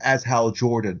him as Hal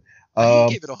Jordan. He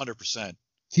gave it 100%.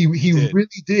 He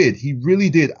really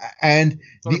did. And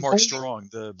Mark Strong,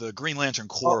 the Green Lantern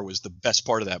Corps was the best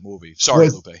part of that movie. Sorry,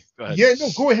 Lupe. Go ahead. Yeah, no,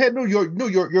 go ahead. You're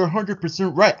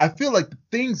 100% right. I feel like the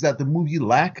things that the movie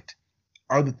lacked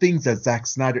are the things that Zack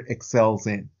Snyder excels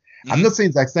in. Mm-hmm. I'm not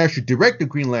saying Zack Snyder should direct the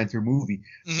Green Lantern movie,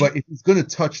 but if he's going to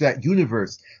touch that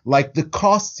universe, like the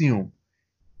costume,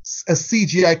 a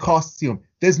CGI costume.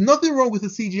 There's nothing wrong with a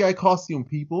CGI costume,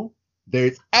 people.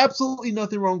 There's absolutely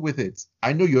nothing wrong with it.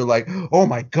 I know you're like, oh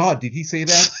my God, did he say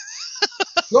that?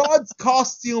 God's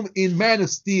costume in Man of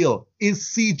Steel is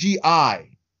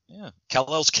CGI. Yeah.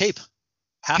 Kal-El's cape.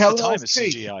 Half the time is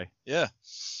CGI. Yeah.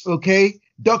 Okay.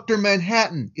 Dr.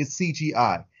 Manhattan is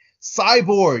CGI.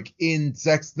 Cyborg in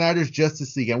Zack Snyder's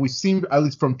Justice League, and we've seen, at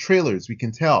least from trailers, we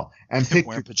can tell. And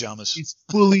wearing pajamas. It's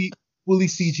fully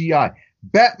CGI.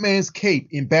 Batman's cape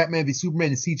in Batman v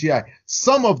Superman is CGI.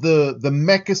 Some of the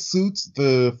mecha suits,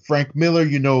 the Frank Miller,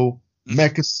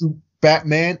 mecha suit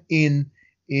Batman in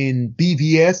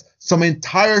BVS, some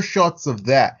entire shots of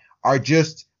that are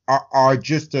just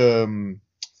a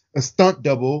stunt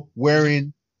double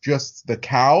wearing just the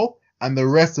cowl, and the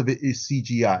rest of it is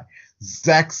CGI.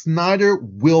 Zack Snyder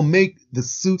will make the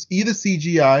suits either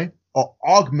CGI or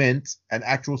augment an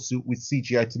actual suit with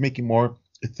CGI to make it more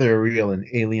ethereal and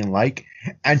alien-like,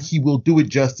 and he will do it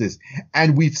justice.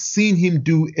 And we've seen him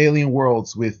do Alien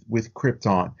Worlds with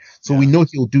Krypton, so we know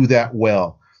he'll do that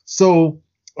well. So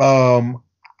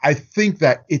I think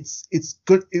that it's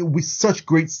good. It was such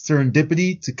great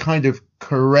serendipity to kind of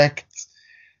correct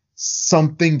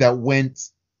something that went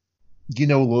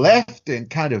left and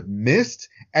kind of missed,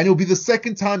 and it'll be the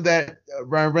second time that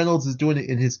Ryan Reynolds is doing it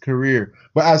in his career.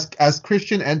 But as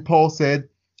Christian and Paul said,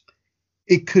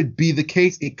 it could be the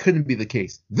case. It couldn't be the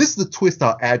case. This is the twist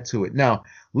I'll add to it. Now,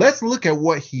 let's look at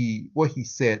what he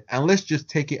said, and let's just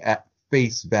take it at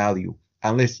face value.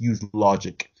 and let's use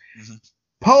logic. Mm-hmm.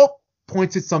 Paul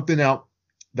pointed something out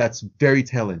that's very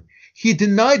telling. He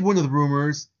denied one of the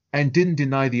rumors and didn't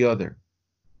deny the other.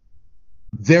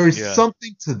 There is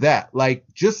something to that. Like,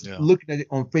 just looking at it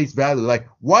on face value, like,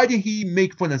 why did he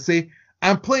make fun and say,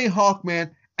 I'm playing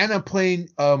Hawkman and I'm playing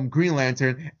Green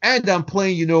Lantern and I'm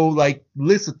playing, like,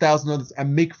 list 1,000 others,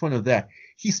 and make fun of that?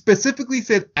 He specifically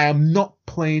said, I am not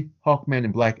playing Hawkman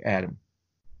and Black Adam.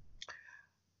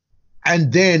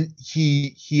 And then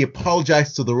he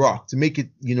apologized to The Rock to make it,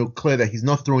 clear that he's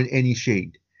not throwing any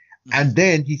shade. Mm-hmm. And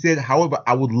then he said, however,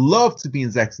 I would love to be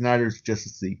in Zack Snyder's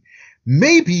Justice League.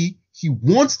 Maybe he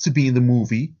wants to be in the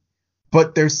movie,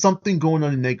 but there's something going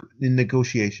on in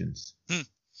negotiations.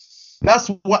 That's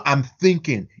what I'm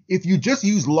thinking. If you just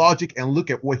use logic and look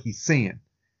at what he's saying.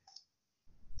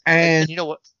 And you know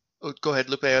what? Oh, go ahead,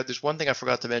 Lupe. There's one thing I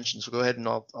forgot to mention, so go ahead and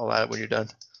I'll add it when you're done.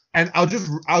 And I'll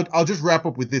just wrap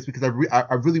up with this because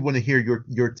I really want to hear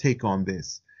your take on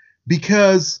this,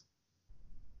 because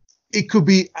it could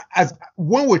be, as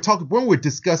when we're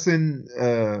discussing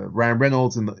Ryan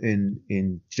Reynolds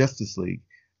in Justice League,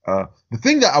 the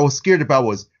thing that I was scared about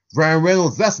was Ryan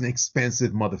Reynolds. That's an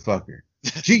expensive motherfucker.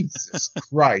 Jesus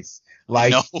Christ!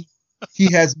 Like,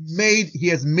 he has made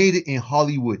it in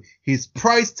Hollywood. His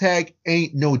price tag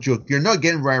ain't no joke. You're not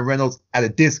getting Ryan Reynolds at a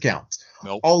discount.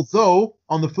 Nope. Although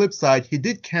on the flip side, he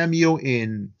did cameo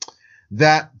in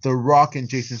that The Rock and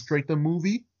Jason Statham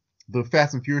movie, the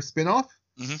Fast and Furious spinoff.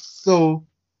 Mm-hmm. So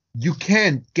you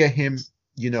can get him,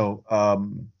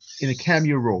 in a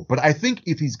cameo role. But I think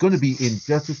if he's going to be in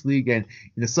Justice League and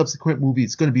in a subsequent movie,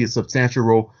 it's going to be a substantial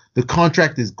role. The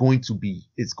contract is going to be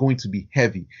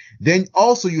heavy. Then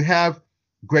also you have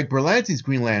Greg Berlanti's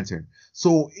Green Lantern.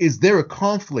 So is there a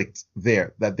conflict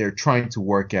there that they're trying to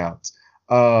work out?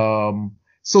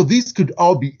 So these could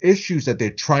all be issues that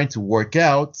they're trying to work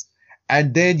out.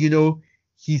 And then,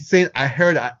 he's saying, I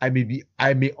heard I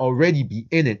may already be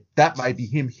in it. That might be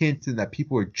him hinting that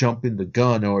people are jumping the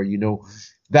gun, or,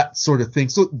 that sort of thing.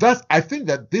 So I think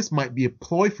that this might be a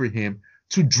ploy for him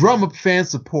to drum up fan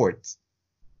support,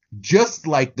 just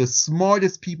like the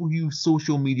smartest people who use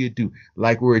social media do.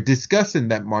 Like we're discussing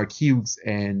that Mark Hughes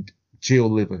and Jay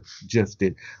Oliver just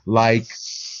did. Like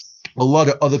a lot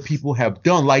of other people have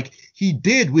done, like he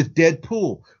did with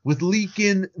Deadpool, with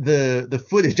leaking the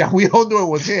footage. And we all know it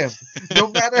was him. No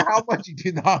matter how much he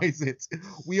denies it,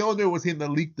 we all know it was him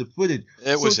that leaked the footage.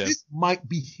 This might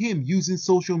be him using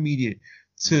social media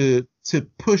to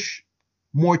push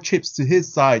more chips to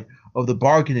his side of the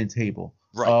bargaining table.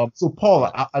 Right. So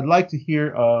Paul, I'd like to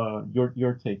hear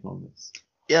your take on this.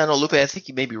 Yeah, no, Lupe, I think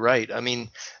you may be right. I mean,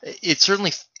 it's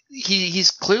certainly he's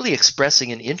clearly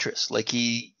expressing an interest. Like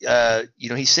he's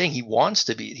saying he wants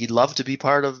to be, he'd love to be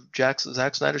part of Zack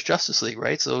Snyder's Justice League,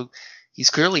 right? So he's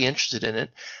clearly interested in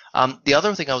it. The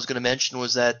other thing I was going to mention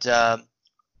was that,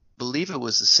 believe it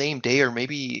was the same day or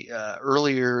maybe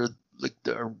earlier,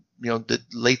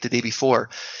 late the day before,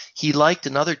 he liked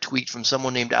another tweet from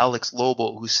someone named Alex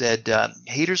Lobo who said,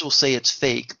 haters will say it's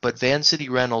fake, but Van City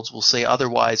Reynolds will say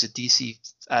otherwise at DC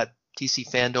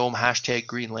Fandom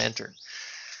 #Green Lantern.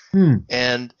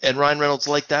 And Ryan Reynolds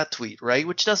liked that tweet, right?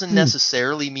 Which doesn't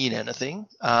necessarily mean anything,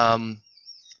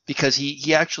 because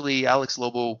he actually, Alex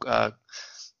Lobo,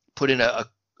 put in a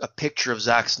picture of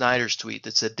Zack Snyder's tweet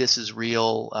that said, "This is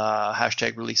real."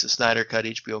 #release a Snyder Cut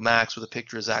HBO Max, with a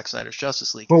picture of Zack Snyder's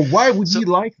Justice League. But why would he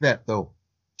like that though?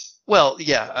 Well,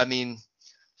 yeah, I mean,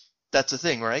 that's the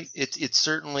thing, right? It's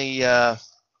certainly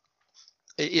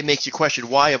it makes you question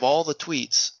why, of all the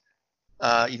tweets,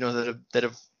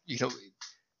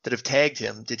 that have tagged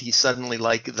him, did he suddenly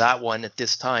like that one at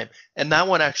this time? And that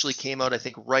one actually came out, I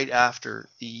think, right after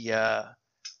the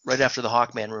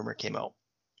Hawkman rumor came out.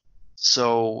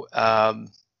 So I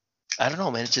don't know,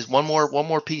 man. It's just one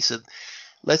more piece that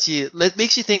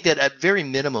makes you think that at very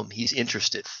minimum he's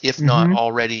interested, if it's not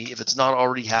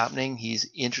already happening, he's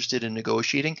interested in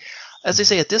negotiating. As I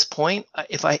say, at this point,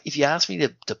 if you ask me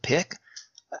to pick,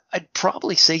 I'd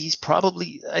probably say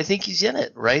I think he's in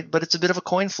it, right? But it's a bit of a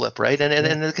coin flip, right?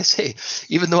 And like I say,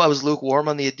 even though I was lukewarm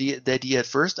on the idea at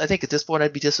first, I think at this point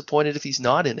I'd be disappointed if he's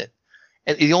not in it.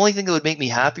 And the only thing that would make me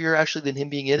happier actually than him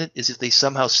being in it is if they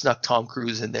somehow snuck Tom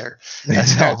Cruise in there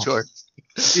as Hal Jordan.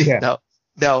 Yeah.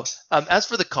 Now, as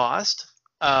for the cost,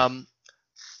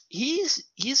 he's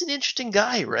an interesting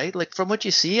guy, right? Like from what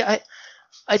you see, I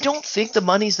don't think the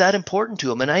money's that important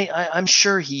to him, and I'm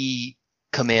sure he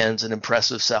commands an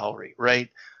impressive salary, right?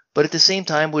 But at the same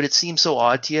time, would it seem so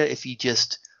odd to you if he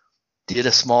just did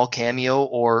a small cameo,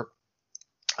 or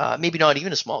maybe not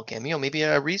even a small cameo, maybe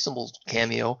a reasonable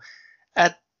cameo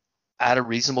at at a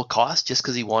reasonable cost just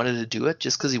because he wanted to do it,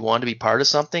 just because he wanted to be part of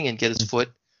something and get his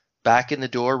foot back in the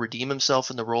door, redeem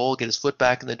himself in the role, get his foot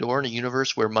back in the door in a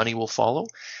universe where money will follow.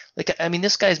 Like, I mean,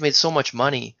 this guy's made so much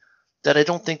money that I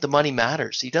don't think the money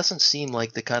matters. He doesn't seem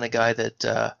like the kind of guy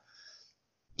that,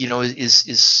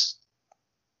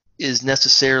 is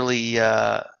necessarily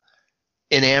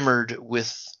enamored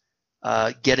with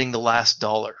getting the last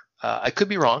dollar. I could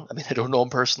be wrong. I mean, I don't know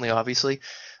him personally, obviously,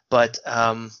 but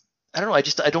I don't know.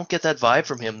 I don't get that vibe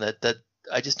from him that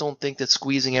I just don't think that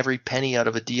squeezing every penny out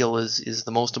of a deal is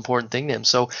the most important thing to him.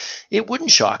 So it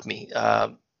wouldn't shock me,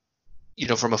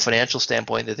 from a financial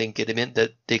standpoint, that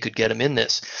they could get him in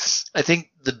this. I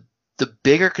think the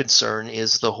bigger concern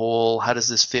is the whole, how does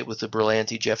this fit with the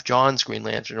Berlanti Jeff Johns Green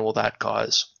Lantern, and will that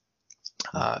cause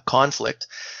conflict?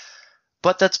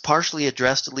 But that's partially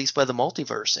addressed at least by the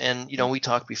multiverse. And, we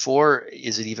talked before,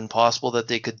 is it even possible that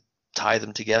they could tie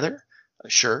them together?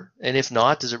 Sure. And if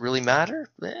not, does it really matter?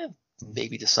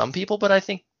 Maybe to some people, but I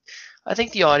think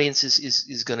the audience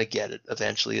is going to get it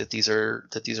eventually, that these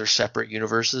are separate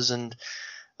universes, and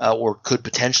or could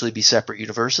potentially be separate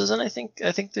universes. And I think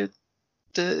that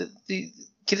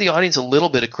give the audience a little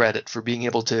bit of credit for being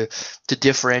able to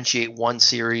differentiate one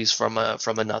series from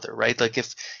another, right? Like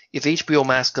if HBO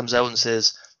Max comes out and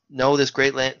says, no, this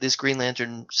Green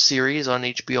Lantern series on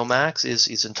HBO Max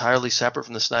is entirely separate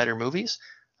from the Snyder movies,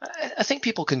 I think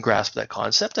people can grasp that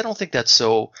concept. I don't think that's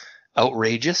so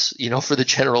outrageous, for the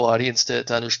general audience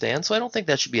to understand. So I don't think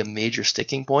that should be a major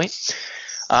sticking point.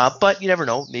 But you never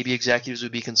know. Maybe executives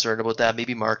would be concerned about that.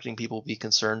 Maybe marketing people would be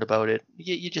concerned about it.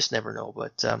 You just never know.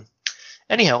 But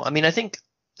anyhow, I mean, I think,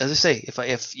 as I say,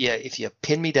 if you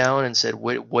pin me down and said,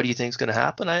 what do you think is going to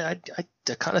happen? I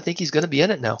kind of think he's going to be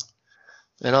in it now,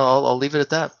 and I'll leave it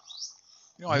at that.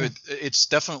 It's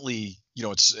definitely,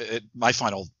 my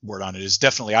final word on it is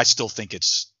definitely, I still think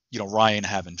it's, Ryan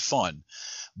having fun.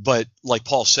 But like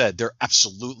Paul said, there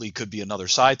absolutely could be another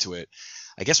side to it.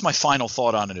 I guess my final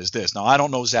thought on it is this. Now, I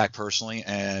don't know Zach personally,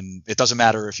 and it doesn't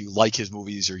matter if you like his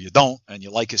movies or you don't, and you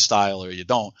like his style or you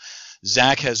don't.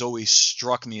 Zach has always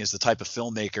struck me as the type of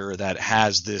filmmaker that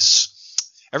has this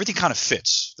 – everything kind of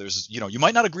fits. There's, you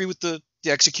might not agree with the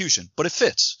execution, but it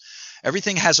fits.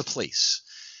 Everything has a place.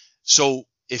 So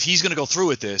if he's going to go through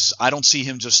with this, I don't see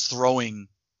him just throwing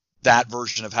that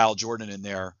version of Hal Jordan in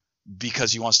there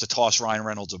because he wants to toss Ryan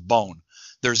Reynolds a bone.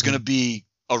 There's going to be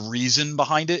a reason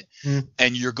behind it,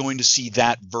 and you're going to see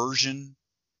that version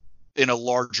in a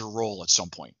larger role at some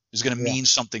point. It's going to mean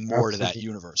something more to that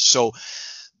universe. So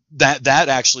that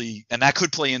actually, and that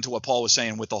could play into what Paul was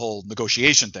saying with the whole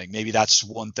negotiation thing. Maybe that's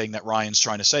one thing that Ryan's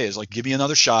trying to say is like, give me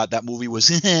another shot. That movie was,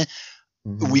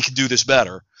 we could do this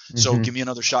better. So give me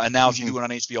another shot. And now if you do it on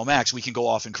HBO Max, we can go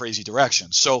off in crazy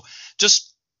directions. So just,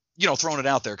 throwing it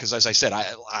out there, because as I said,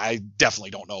 I definitely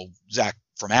don't know Zach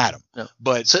from Adam,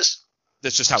 but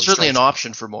that's just how it's certainly an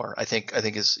option for more. I think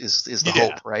is the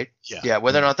hope, right? Yeah.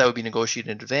 Whether or not that would be negotiated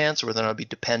in advance, or whether or not it would be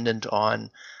dependent on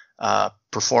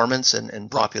performance and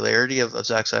popularity of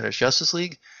Zack Snyder's Justice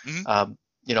League. I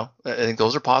think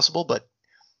those are possible, but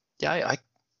I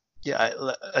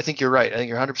think you're right. I think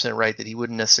you're 100% right that he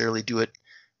wouldn't necessarily do it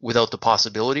without the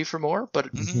possibility for more, but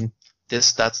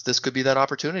this could be that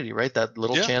opportunity, right? That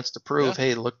little chance to prove,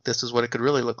 hey, look, this is what it could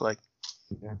really look like.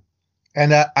 Yeah.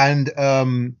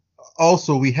 And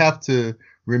also we have to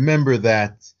remember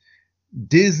that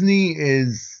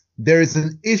there is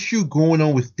an issue going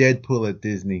on with Deadpool at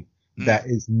Disney that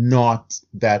is not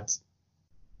that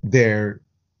they're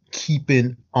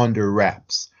keeping under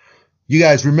wraps. You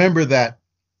guys remember that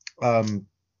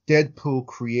Deadpool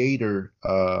creator,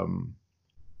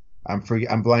 I'm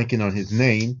blanking on his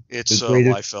name. It's the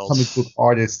greatest Liefeld. Comic book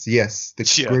artist. Yes, the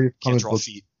greatest comic book.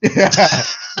 Feet.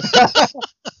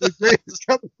 The greatest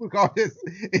comic book artist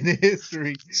in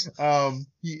history.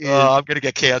 He is. I'm gonna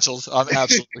get canceled. I'm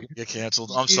absolutely gonna get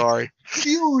canceled. I'm sorry.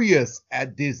 Furious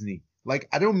at Disney. Like,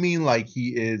 I don't mean like he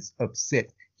is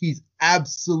upset. He's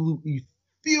absolutely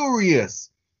furious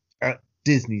at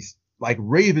Disney's, like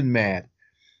raving mad.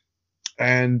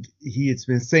 And it's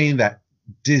been saying that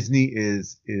Disney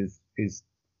is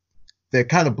they're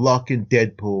kind of blocking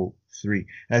Deadpool 3.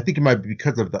 And I think it might be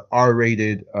because of the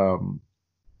R-rated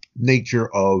nature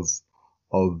of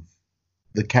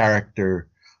the character.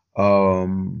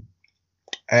 And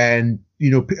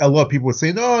a lot of people are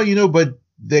saying, oh, but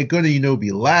they're going to,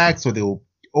 be lax, or they'll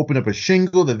open up a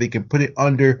shingle that they can put it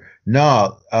under.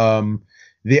 No,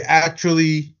 they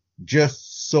actually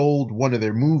just sold one of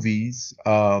their movies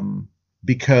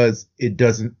because it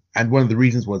doesn't. And one of the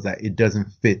reasons was that it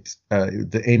doesn't fit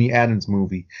the Amy Adams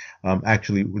movie.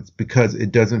 Actually, it's because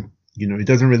it doesn't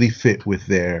really fit with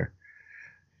their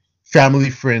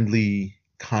family-friendly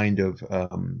kind of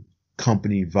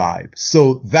company vibe.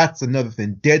 So that's another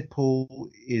thing. Deadpool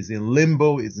is in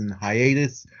limbo, is in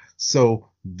hiatus. So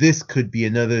this could be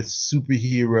another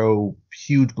superhero,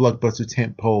 huge blockbuster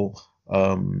tentpole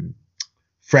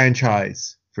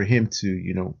franchise for him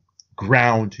to,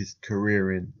 ground his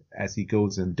career in as he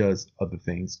goes and does other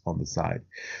things on the side.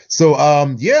 So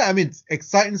yeah, I mean,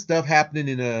 exciting stuff happening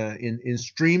in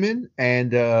streaming,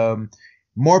 and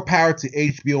more power to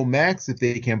HBO Max if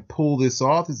they can pull this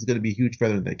off. This is going to be a huge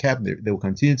feather in their cap. They will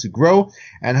continue to grow,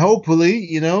 and hopefully,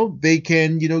 they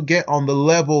can, get on the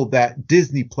level that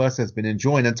Disney Plus has been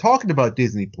enjoying. And talking about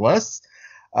Disney Plus,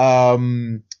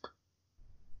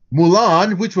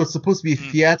 Mulan, which was supposed to be a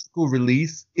theatrical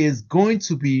release, is going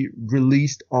to be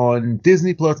released on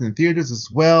Disney Plus and theaters as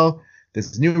well.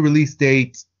 There's a new release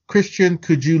date. Christian,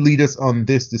 could you lead us on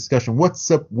this discussion?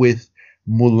 What's up with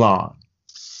Mulan?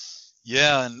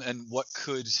 Yeah, and what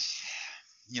could,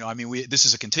 this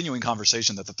is a continuing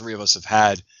conversation that the three of us have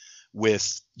had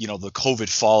with, the COVID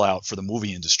fallout for the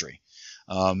movie industry,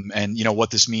 and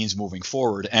what this means moving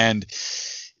forward. And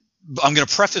I'm going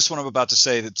to preface what I'm about to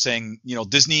say saying,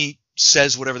 Disney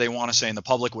says whatever they want to say in the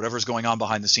public. Whatever's going on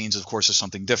behind the scenes, of course, is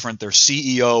something different. Their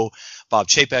CEO, Bob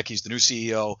Chapek, he's the new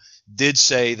CEO, did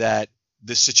say that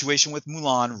this situation with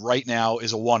Mulan right now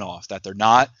is a one-off, that they're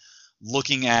not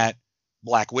looking at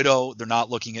Black Widow. They're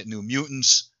not looking at New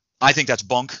Mutants. I think that's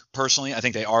bunk, personally. I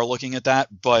think they are looking at that,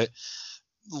 but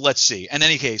let's see. In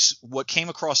any case, what came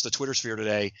across the Twitter sphere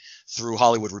today through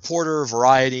Hollywood Reporter,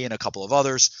 Variety, and a couple of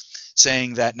others,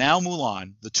 saying that now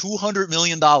Mulan, the $200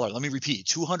 million, let me repeat,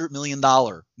 $200 million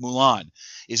Mulan,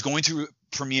 is going to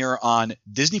premiere on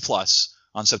Disney Plus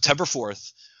on September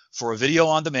 4th for a video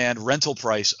on demand rental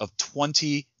price of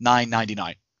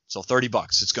 $29.99. So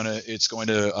 $30. It's going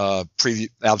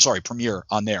to premiere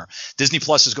on there. Disney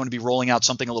Plus is going to be rolling out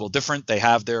something a little different. They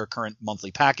have their current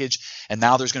monthly package, and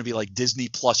now there's going to be like Disney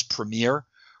Plus Premiere.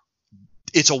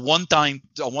 It's a one-time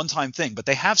thing, but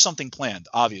they have something planned,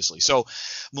 obviously. So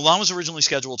Mulan was originally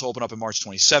scheduled to open up on March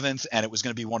 27th, and it was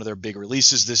going to be one of their big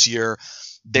releases this year.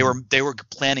 They were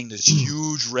planning this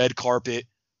huge red carpet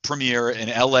premiere in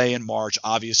LA in March.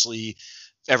 Obviously,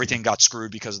 everything got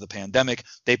screwed because of the pandemic.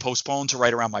 They postponed to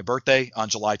right around my birthday on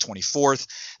July 24th.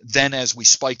 Then as we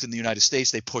spiked in the United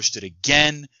States, they pushed it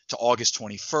again to August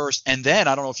 21st. And then,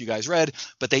 I don't know if you guys read,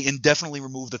 but they indefinitely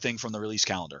removed the thing from the release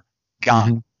calendar. Gone.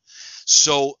 Mm-hmm.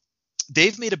 So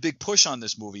they've made a big push on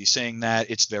this movie, saying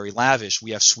that it's very lavish.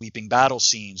 We have sweeping battle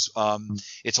scenes.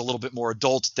 It's a little bit more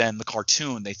adult than the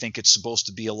cartoon. They think it's supposed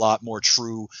to be a lot more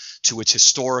true to its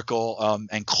historical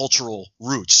and cultural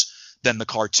roots than the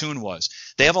cartoon was.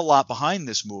 They have a lot behind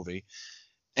this movie,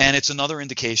 and it's another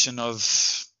indication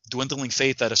of dwindling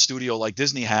faith that a studio like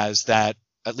Disney has, that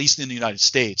at least in the United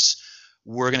States,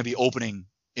 we're going to be opening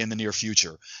in the near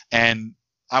future. And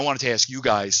I wanted to ask you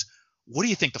guys, what do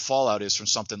you think the fallout is from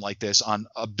something like this on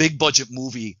a big budget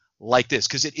movie like this?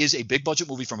 Because it is a big budget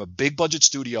movie from a big budget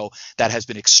studio that has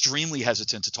been extremely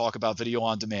hesitant to talk about video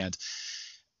on demand.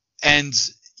 And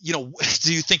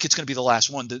do you think it's going to be the last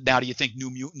one? Now, do you think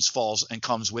New Mutants falls and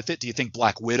comes with it? Do you think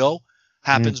Black Widow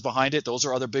happens behind it? Those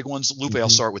are other big ones. Lupe, I'll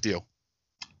start with you.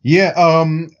 Yeah,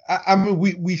 I mean,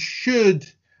 we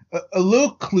should a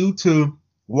little clue to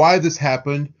why this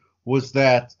happened was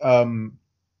that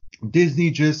Disney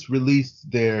just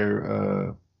released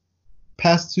their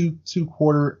past two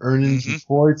quarter earnings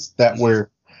reports that were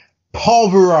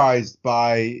pulverized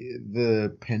by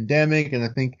the pandemic, and I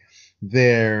think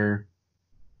their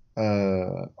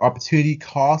opportunity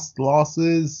cost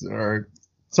losses are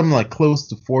something like close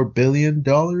to $4 billion,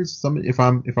 if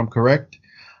I'm correct.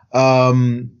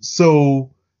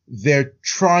 So they're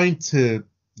trying to,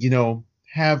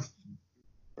 have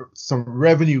some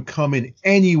revenue come in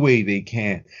any way they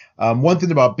can. One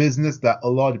thing about business that a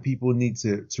lot of people need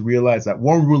to realize, that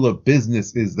one rule of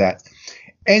business is that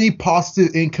any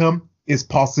positive income is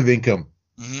positive income.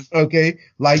 Okay?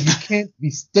 Like, you can't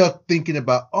be stuck thinking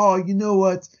about, oh, you know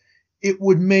what? It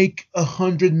would make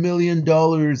 $100 million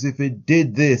if it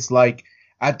did this. Like,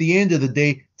 at the end of the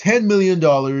day, $10 million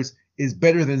is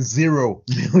better than $0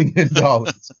 million.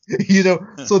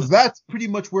 So that's pretty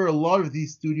much where a lot of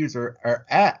these studios are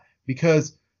at,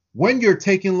 because when you're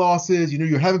taking losses,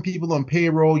 you're having people on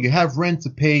payroll, you have rent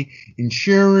to pay,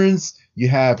 insurance, you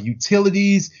have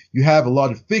utilities, you have a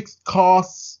lot of fixed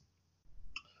costs.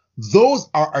 Those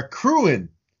are accruing,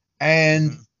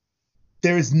 and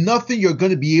there is nothing you're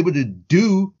going to be able to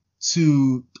do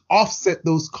to offset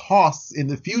those costs in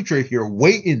the future if you're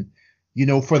waiting,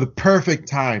 for the perfect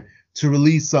time to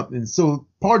release something. So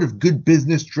part of good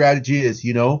business strategy is,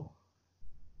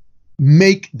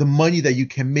 make the money that you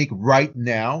can make right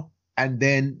now, and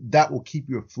then that will keep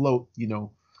you afloat,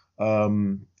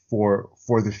 for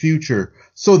the future.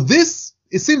 So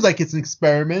it seems like it's an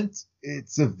experiment.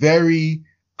 It's a very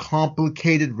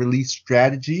complicated release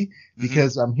strategy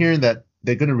because I'm hearing that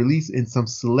they're going to release in some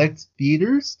select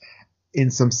theaters, in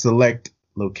some select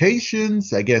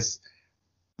locations. I guess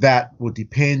that will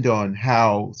depend on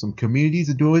how some communities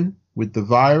are doing with the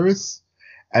virus.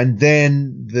 And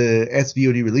then the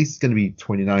SVOD release is going to be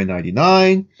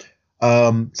 $29.99.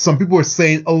 A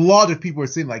lot of people are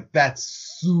saying like that's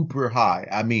super high.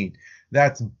 I mean,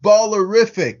 that's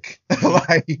ballerific.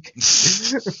 Like,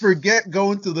 forget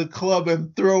going to the club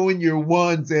and throwing your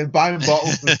ones and buying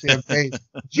bottles of champagne.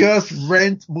 Just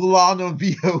rent Mulan on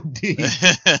VOD.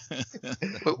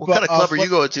 What kind of club are you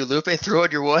going to, Lupe?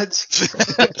 Throwing your ones?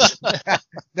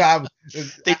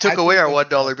 They took away our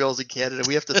 $1 bills in Canada.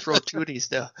 We have to throw toonies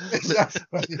now.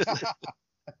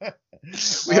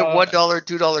 We have $1,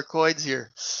 $2 coins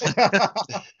here.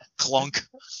 Clunk.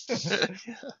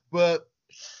 But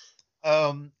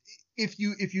if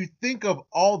you think of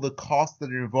all the costs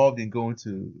that are involved in going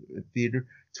to a theater,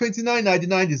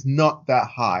 $29.99 is not that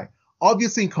high.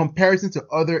 Obviously, in comparison to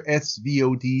other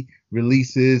SVOD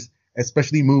releases,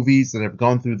 especially movies that have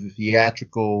gone through the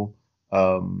theatrical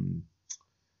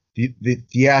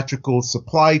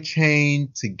supply chain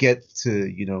to get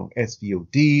to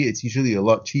SVOD, it's usually a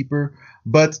lot cheaper.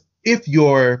 But if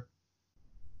you're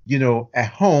at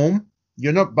home,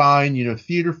 you're not buying,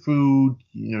 theater food,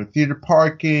 theater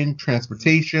parking,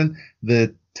 transportation,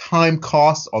 the time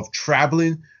cost of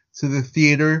traveling to the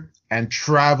theater and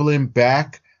traveling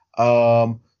back.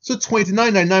 So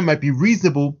 $29.99 might be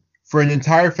reasonable for an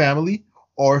entire family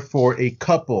or for a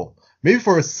couple. Maybe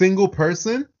for a single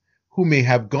person who may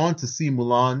have gone to see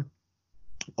Mulan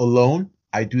alone.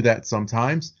 I do that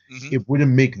sometimes. It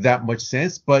wouldn't make that much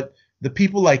sense, but the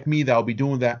people like me that will be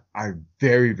doing that are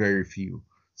very, very few.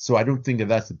 So I don't think that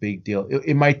that's a big deal.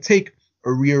 It might take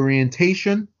a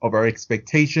reorientation of our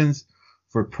expectations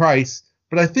for price,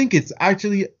 but I think it's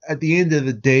actually, at the end of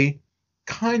the day,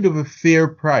 kind of a fair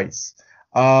price.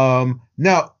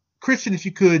 Now, Christian, if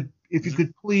you could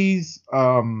please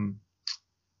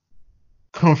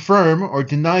confirm or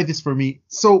deny this for me.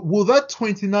 So will that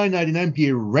 $29.99 be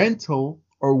a rental,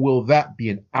 or will that be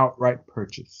an outright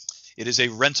purchase? It is a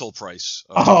rental price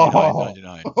of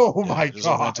 $29.99. Oh my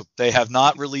God. They have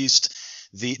not released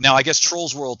now I guess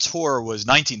Trolls World Tour was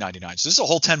 $19.99. So this is a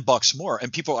whole $10 more.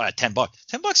 And people are at $10.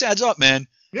 $10 adds up, man.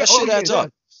 That shit adds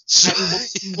up.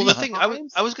 Well, the thing I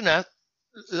was gonna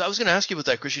ask you about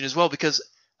that, Christian, as well, because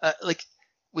like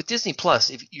with Disney Plus,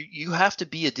 if you have to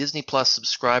be a Disney Plus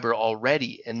subscriber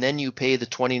already, and then you pay the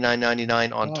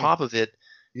 $29.99 on top of it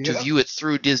to view it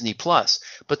through Disney Plus.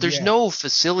 But there's no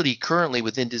facility currently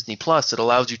within Disney Plus that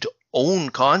allows you to own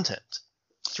content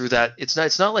through that. It's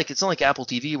not like Apple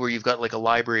TV where you've got like a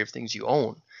library of things you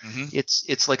own.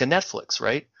 It's like a Netflix,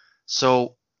 right?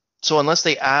 So unless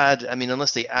they add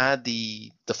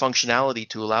the functionality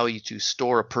to allow you to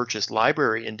store a purchased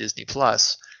library in Disney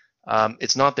Plus,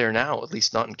 it's not there now, at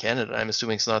least not in Canada. I'm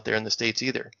assuming it's not there in the States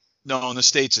either. No, in the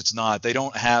States it's not. They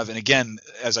don't have, and again,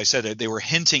 as I said, they were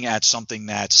hinting at something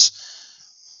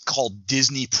that's called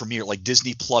Disney Premier, like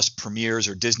Disney Plus Premieres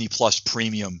or Disney Plus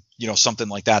Premium, something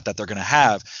like that they're going to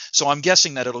have. So I'm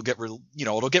guessing that it'll get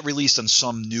released on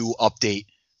some new update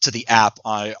to the app,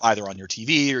 either on your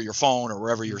TV or your phone or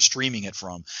wherever you're streaming it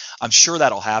from. I'm sure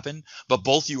that'll happen, but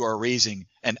both you are raising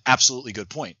an absolutely good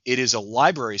point. It is a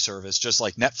library service, just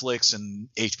like Netflix and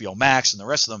HBO Max and the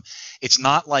rest of them. It's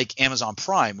not like Amazon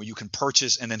Prime where you can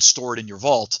purchase and then store it in your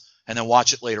vault and then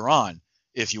watch it later on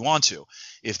if you want to.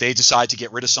 If they decide to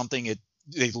get rid of something,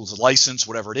 they lose a license,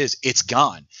 whatever it is, it's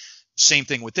gone. Same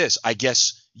thing with this. I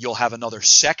guess you'll have another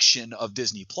section of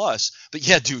Disney Plus. But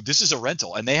yeah, dude, this is a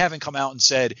rental. And they haven't come out and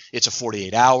said it's a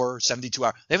 48-hour,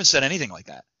 72-hour. They haven't said anything like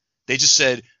that. They just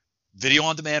said video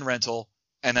on demand rental,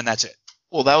 and then that's it.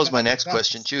 Well, that was my next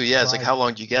question too. Yeah, it's like, how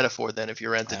long do you get it for then if you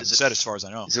rent it? Is it said as far as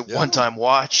I know? Is it one-time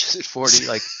watch? Is it 40?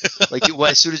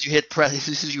 As soon as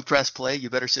you press play, you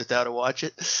better sit down and watch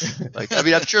it.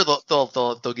 I'm sure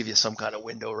they'll give you some kind of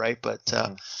window, right? But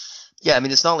yeah,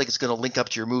 it's not like it's going to link up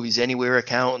to your Movies Anywhere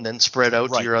account and then spread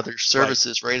out to your other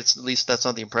services, right? It's, at least that's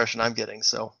not the impression I'm getting.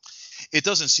 So It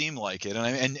doesn't seem like it.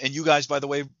 And you guys, by the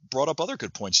way, brought up other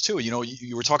good points too.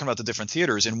 You were talking about the different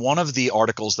theaters. In one of the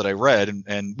articles that I read,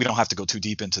 and we don't have to go too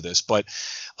deep into this, but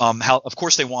how, of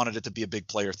course, they wanted it to be a big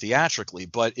player theatrically.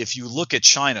 But if you look at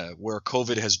China, where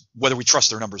COVID has, whether we trust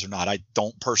their numbers or not, I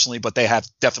don't personally, but they have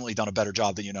definitely done a better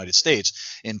job than the United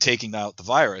States in taking out the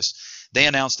virus. They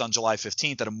announced on July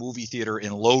 15th that a movie theater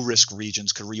in low-risk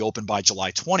regions could reopen by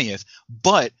July 20th,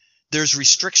 but there's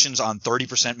restrictions on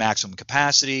 30% maximum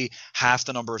capacity, half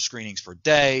the number of screenings per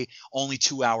day, only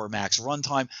 2-hour max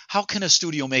runtime. How can a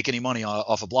studio make any money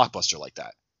off a blockbuster like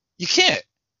that? You can't.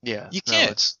 Yeah, you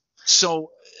can't. No,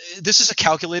 so this is a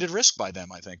calculated risk by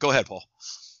them, I think. Go ahead, Paul.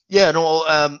 Yeah, no,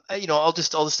 I'll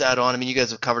just add on. I mean, you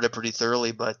guys have covered it pretty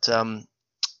thoroughly, but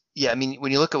yeah, I mean,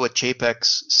 when you look at what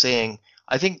Chapek's saying,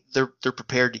 I think they're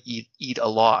prepared to eat a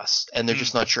loss, and they're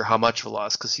just not sure how much of a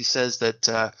loss, because he says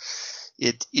that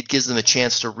it gives them a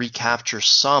chance to recapture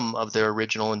some of their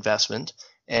original investment.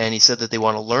 And he said that they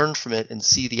want to learn from it and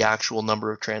see the actual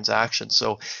number of transactions.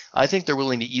 So I think they're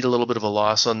willing to eat a little bit of a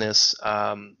loss on this.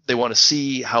 They want to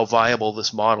see how viable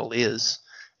this model is.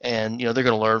 And, they're going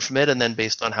to learn from it. And then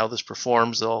based on how this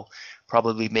performs, they'll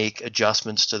probably make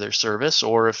adjustments to their service.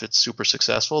 Or if it's super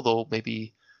successful, they'll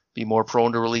maybe be more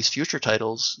prone to release future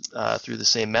titles through the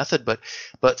same method.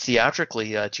 But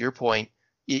theatrically, to your point,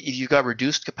 if you've got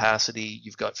reduced capacity,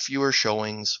 you've got fewer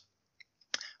showings,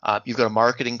 you've got a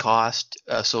marketing cost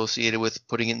associated with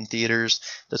putting it in theaters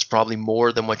that's probably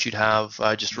more than what you'd have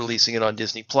just releasing it on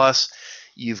Disney Plus.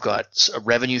 You've got a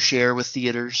revenue share with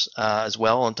theaters as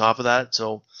well on top of that.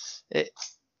 So,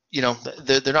 they're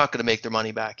not going to make their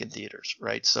money back in theaters,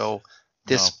 right? So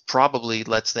this probably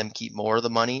lets them keep more of the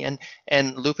money.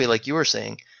 And Lupe, like you were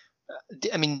saying,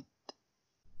 I mean,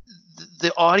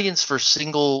 the audience for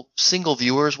single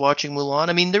viewers watching Mulan,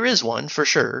 I mean, there is one for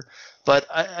sure, but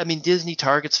I mean, Disney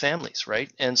targets families,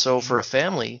 right? And so for a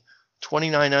family,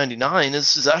 $29.99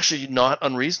 is actually not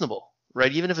unreasonable,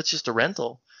 right? Even if it's just a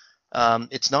rental,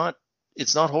 it's not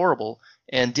horrible.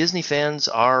 And Disney fans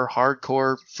are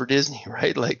hardcore for Disney,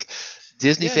 right? Like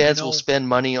Disney fans will spend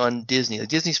money on Disney. Like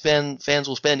Disney fans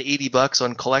will spend $80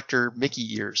 on collector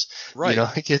Mickey ears, right?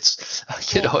 Like it's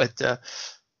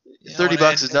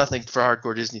 $30 is nothing for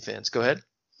hardcore Disney fans. Go ahead.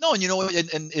 No,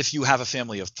 and if you have a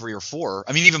family of 3 or 4,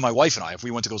 I mean, even my wife and I, if we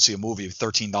went to go see a movie of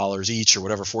 $13 each or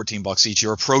whatever, $14 each,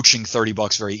 you're approaching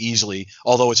 $30 very easily.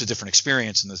 Although it's a different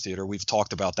experience in the theater, we've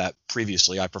talked about that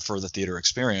previously. I prefer the theater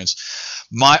experience.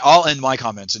 I'll end my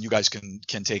comments, and you guys can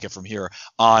take it from here.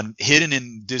 On hidden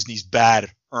in Disney's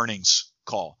bad earnings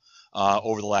call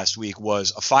over the last week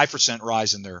was a 5%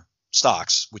 rise in their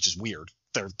stocks, which is weird.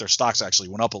 Their stocks actually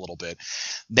went up a little bit.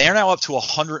 They're now up to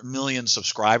 100 million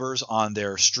subscribers on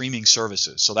their streaming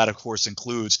services. So that, of course,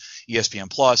 includes ESPN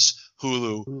Plus,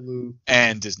 Hulu,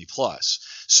 and Disney Plus.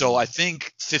 So I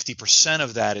think 50%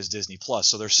 of that is Disney Plus.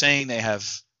 So they're saying they have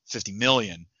 50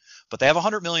 million, but they have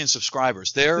 100 million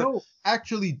subscribers. No,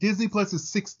 actually, Disney Plus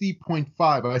is 60.5.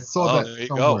 I saw that there you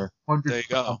somewhere. Go. There you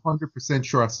go. 100%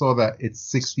 sure I saw that. It's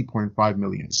 60.5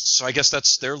 million. So I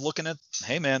guess they're looking at,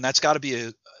 hey man, it's got to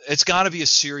be a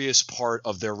serious part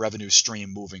of their revenue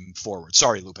stream moving forward.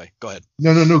 Sorry, Lupe, go ahead.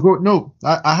 No.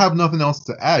 I have nothing else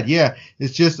to add. Yeah,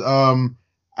 it's just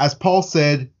as Paul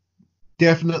said,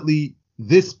 definitely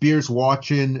this bears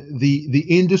watching. The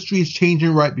industry is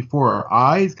changing right before our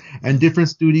eyes, and different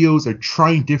studios are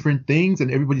trying different things,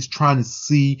 and everybody's trying to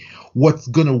see what's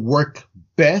gonna work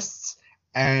best.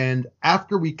 And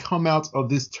after we come out of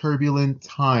this turbulent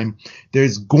time,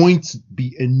 there's going to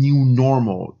be a new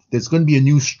normal. There's going to be a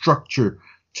new structure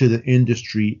to the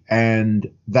industry,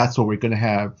 and that's what we're going to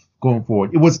have going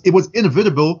forward. It was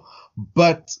inevitable,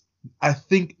 but I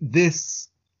think this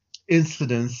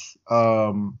incident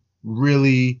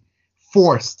really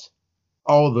forced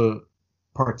all the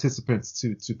participants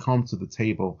to come to the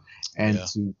table and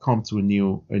to come to a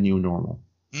new normal.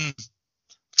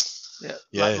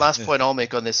 Last point I'll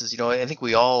make on this is, I think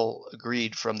we all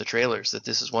agreed from the trailers that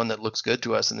this is one that looks good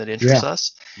to us and that interests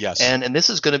us. Yes. And this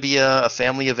is going to be a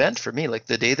family event for me. Like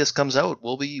the day this comes out,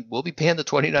 we'll be paying the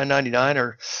 $29.99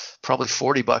 or probably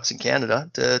 $40 in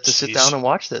Canada to sit down and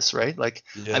watch this, right? Like,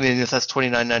 I mean, if that's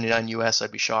 $29.99 US,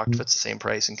 I'd be shocked if it's the same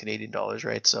price in Canadian dollars,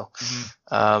 right? So,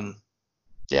 I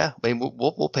mean,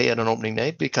 we'll pay it on opening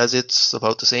night because it's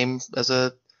about the same as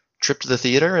a trip to the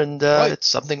theater, and it's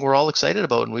something we're all excited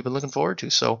about and we've been looking forward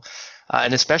to. So,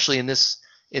 and especially in this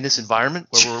environment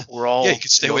where we're all you can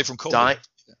stay away from COVID.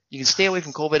 You can stay away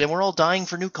from COVID, and we're all dying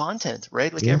for new content,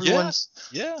 right? Like everyone's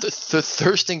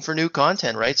thirsting for new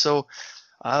content, right? So,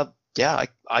 I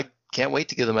can't wait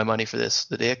to give them my money for this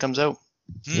the day it comes out.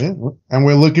 Yeah, and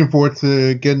we're looking forward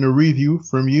to getting a review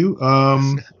from you.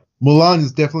 Mulan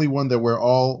is definitely one that we're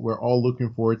all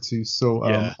looking forward to. So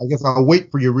Yeah. I guess I'll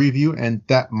wait for your review, and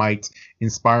that might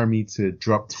inspire me to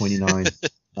drop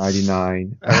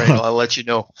 $29.99. All right, I'll let you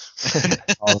know.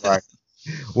 All right.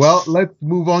 Well, let's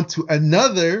move on to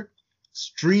another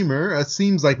streamer. It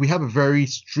seems like we have a very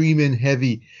streaming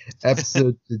heavy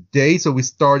episode today. So we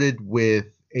started with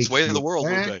Sway of the World,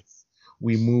 Max. Lupe.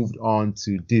 We moved on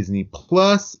to Disney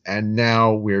Plus, and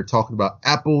now we're talking about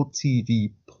Apple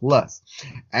TV Plus.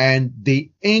 And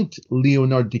they inked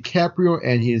Leonardo DiCaprio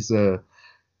and his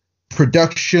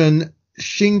production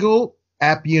shingle,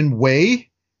 Appian Way,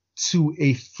 to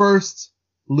a first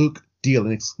look deal,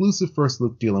 an exclusive first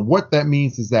look deal. And what that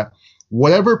means is that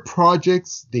whatever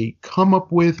projects they come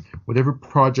up with, whatever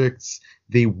projects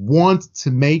they want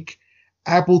to make,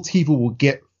 Apple TV will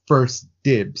get first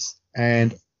dibs.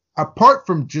 And apart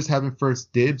from just having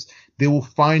first dibs, they will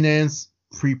finance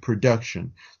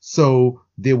pre-production. So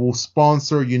they will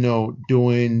sponsor,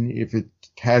 doing, if it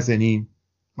has any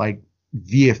like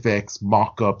VFX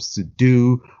mock-ups to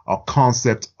do, or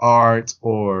concept art,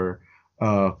 or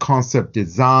concept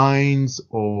designs,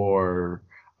 or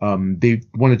they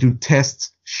want to do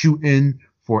test shooting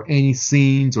for any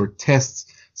scenes, or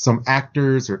test some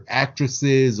actors or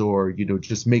actresses, or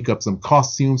just make up some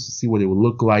costumes to see what it would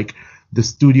look like. The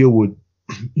studio would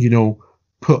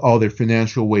put all their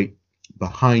financial weight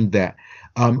behind that.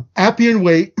 Appian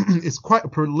Way is quite a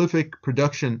prolific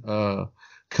production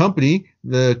company.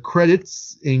 The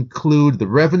credits include The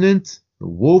Revenant, The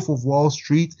Wolf of Wall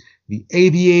Street, The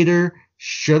Aviator,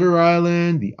 Shutter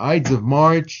Island, The Ides of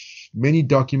March, many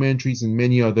documentaries, and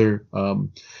many other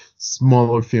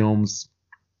smaller films.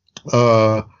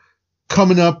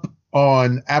 Coming up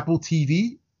on Apple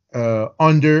TV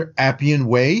under Appian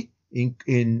Way,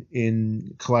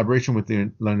 in collaboration with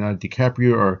Leonardo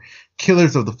DiCaprio, are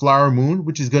Killers of the Flower Moon,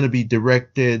 which is going to be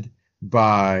directed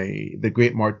by the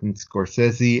great Martin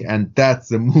Scorsese, and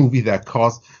that's a movie that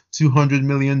cost $200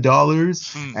 million,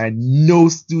 and no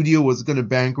studio was going to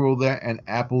bankroll that, and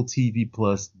Apple TV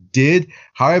Plus did.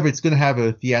 However, it's going to have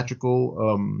a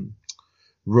theatrical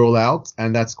rollout,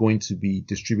 and that's going to be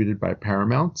distributed by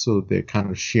Paramount, so they're kind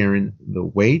of sharing the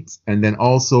weight. And then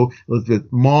also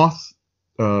Elizabeth Moss,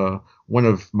 one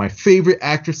of my favorite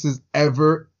actresses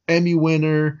ever, Emmy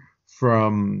winner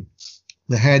from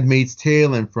The Handmaid's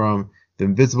Tale and from The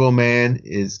Invisible Man,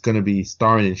 is going to be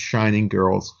starring in Shining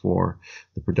Girls for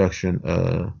the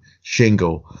production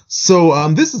shingle.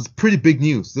 So this is pretty big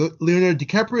news. Leonardo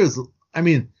DiCaprio is,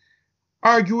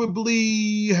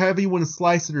 arguably, however you want to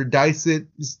slice it or dice it,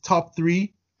 is top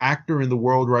 3 actor in the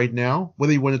world right now.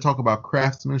 Whether you want to talk about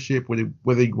craftsmanship,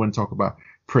 whether you want to talk about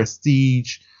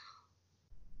prestige,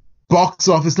 box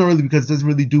office, not really, because it doesn't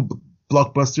really do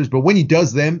blockbusters, but when he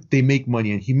does them, they make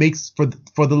money, and he makes,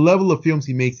 for the level of films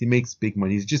he makes big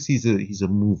money. He's a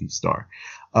movie star.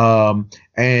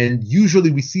 And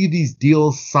usually we see these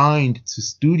deals signed to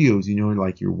studios,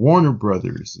 like your Warner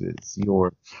Brothers, it's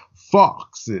your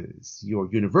Foxes, your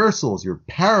Universals, your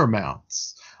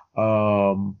Paramounts.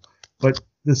 But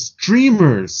the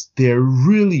streamers, they're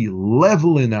really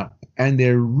leveling up, and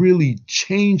they're really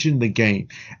changing the game,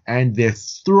 and they're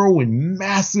throwing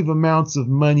massive amounts of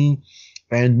money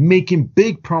and making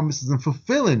big promises and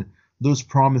fulfilling those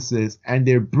promises, and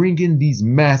they're bringing these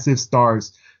massive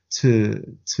stars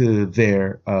to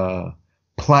their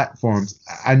platforms.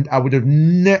 And I would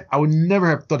never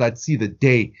have thought I'd see the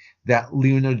day that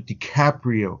Leonardo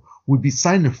DiCaprio would be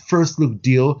signing a first look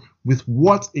deal with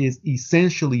what is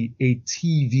essentially a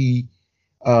TV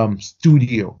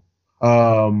studio.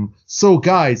 So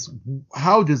guys,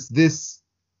 how does this,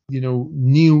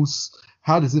 news,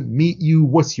 how does it meet you?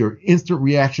 What's your instant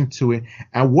reaction to it?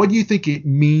 And what do you think it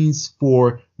means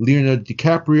for Leonardo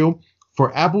DiCaprio,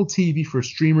 for Apple TV, for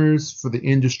streamers, for the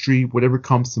industry, whatever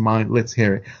comes to mind? Let's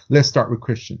hear it. Let's start with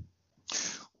Christian.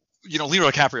 Leonardo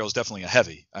DiCaprio is definitely a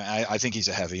heavy. I think he's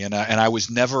a heavy. And I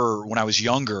was never, when I was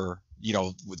younger,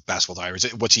 with Basketball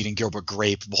Diaries, What's Eating Gilbert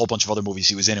Grape, a whole bunch of other movies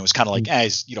he was in, it was kind of like,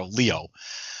 he's, Leo.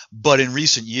 But in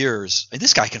recent years,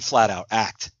 this guy can flat out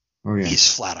act. Oh, yeah.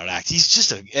 He's flat out act. He's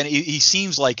just and he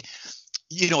seems like,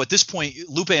 at this point,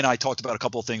 Lupe and I talked about a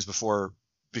couple of things before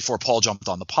Paul jumped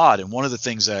on the pod. And one of the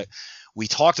things that we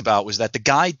talked about was that the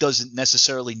guy doesn't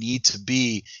necessarily need to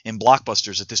be in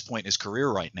blockbusters at this point in his career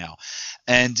right now.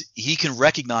 And he can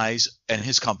recognize, and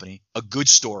his company, a good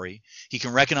story. He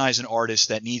can recognize an artist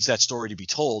that needs that story to be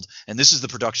told. And this is the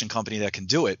production company that can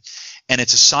do it. And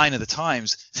it's a sign of the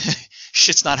times.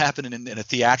 Shit's not happening in a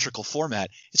theatrical format.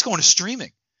 It's going to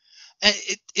streaming. And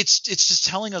it's just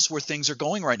telling us where things are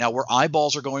going right now, where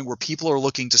eyeballs are going, where people are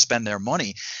looking to spend their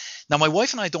money. Now, my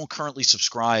wife and I don't currently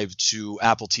subscribe to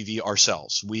Apple TV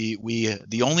ourselves.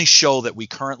 The only show that we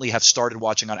currently have started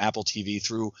watching on Apple TV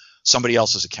through somebody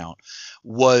else's account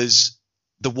was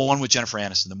the one with Jennifer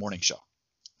Aniston, the morning show.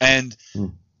 And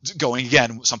going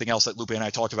again, something else that Lupe and I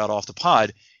talked about off the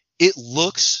pod, it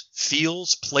looks,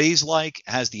 feels, plays like,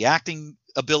 has the acting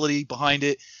ability behind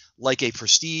it like a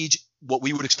prestige, what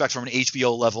we would expect from an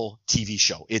HBO level TV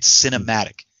show. It's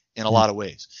cinematic in a lot of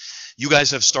ways. You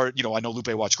guys have started, I know Lupe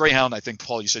watched Greyhound. I think,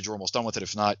 Paul, you said you're almost done with it.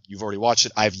 If not, you've already watched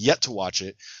it. I have yet to watch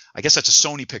it. I guess that's a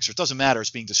Sony picture. It doesn't matter. It's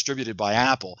being distributed by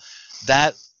Apple.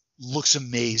 That looks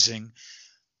amazing.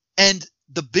 And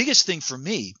the biggest thing for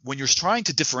me, when you're trying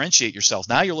to differentiate yourself,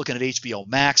 now you're looking at HBO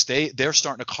Max. They're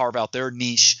starting to carve out their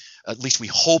niche. At least we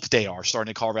hope they are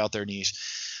starting to carve out their niche.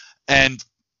 And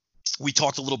we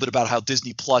talked a little bit about how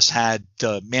Disney Plus had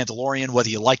The Mandalorian. Whether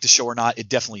you like the show or not, it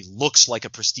definitely looks like a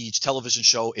prestige television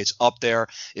show. It's up there.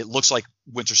 It looks like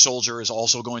Winter Soldier is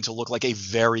also going to look like a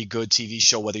very good TV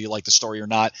show, whether you like the story or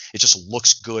not. It just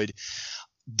looks good.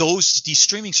 These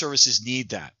streaming services need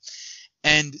that.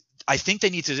 And I think they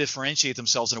need to differentiate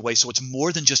themselves in a way so it's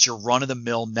more than just your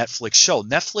run-of-the-mill Netflix show.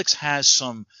 Netflix has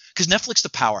some – because Netflix, the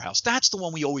powerhouse, that's the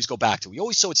one we always go back to. We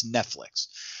always say it's Netflix.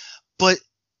 But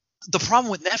the problem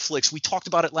with Netflix, we talked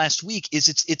about it last week, is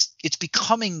it's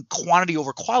becoming quantity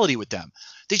over quality with them.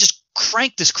 They just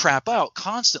crank this crap out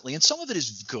constantly, and some of it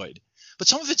is good. But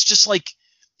some of it's just like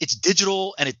it's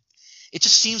digital, and it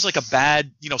just seems like a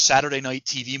bad, Saturday night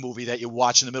TV movie that you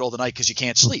watch in the middle of the night because you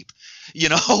can't sleep,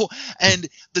 And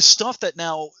the stuff that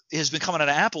now has been coming out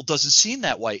of Apple doesn't seem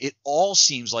that way. It all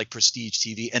seems like prestige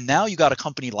TV. And now you got a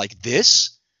company like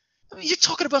this. I mean, you're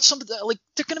talking about something that, like,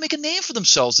 they're going to make a name for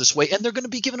themselves this way, and they're going to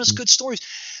be giving us good stories.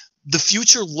 The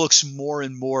future looks more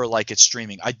and more like it's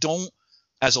streaming. I don't,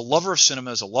 as a lover of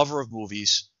cinema, as a lover of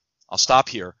movies, I'll stop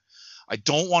here. I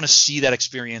don't want to see that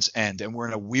experience end. And we're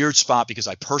in a weird spot because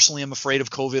I personally am afraid of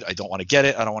COVID. I don't want to get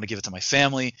it. I don't want to give it to my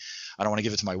family. I don't want to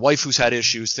give it to my wife who's had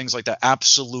issues, things like that.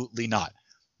 Absolutely not.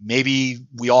 Maybe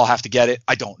we all have to get it.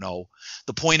 I don't know.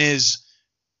 The point is,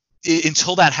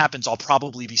 until that happens, I'll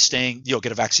probably be staying,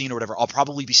 get a vaccine or whatever. I'll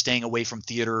probably be staying away from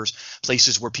theaters,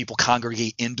 places where people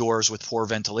congregate indoors with poor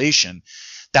ventilation.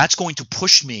 That's going to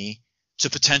push me to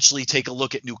potentially take a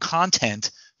look at new content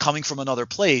coming from another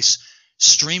place.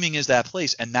 Streaming is that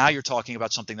place. And now you're talking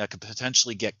about something that could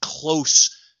potentially get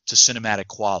close to cinematic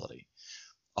quality.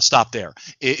 I'll stop there.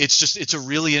 It's a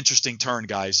really interesting turn,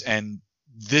 guys. And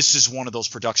this is one of those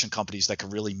production companies that can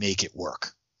really make it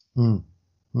work.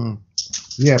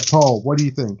 Yeah, Paul, what do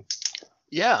you think?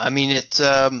 Yeah, I mean,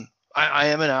 I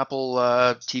am an Apple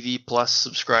TV Plus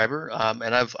subscriber,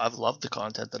 and I've loved the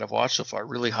content that I've watched so far.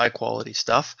 Really high quality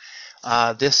stuff.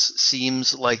 This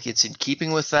seems like it's in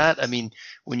keeping with that. I mean,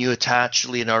 when you attach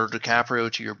Leonardo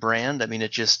DiCaprio to your brand, I mean,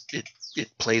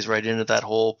 it plays right into that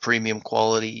whole premium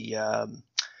quality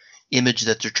image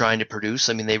that they're trying to produce.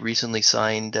 I mean, they recently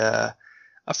signed a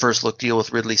first look deal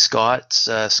with Ridley Scott's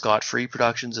Scott Free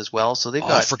Productions as well. So they've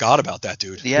got. I forgot about that,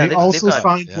 dude. Yeah, they also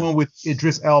signed one with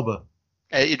Idris Elba.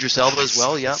 Idris Elba as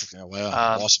well, yeah.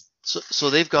 Wow, awesome. So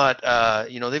they've got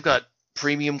they've got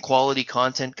premium quality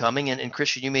content coming, and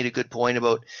Christian, you made a good point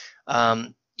about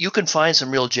you can find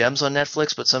some real gems on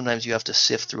Netflix, but sometimes you have to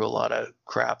sift through a lot of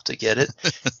crap to get it.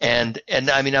 and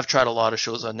I mean, I've tried a lot of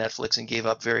shows on Netflix and gave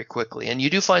up very quickly. And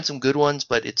you do find some good ones,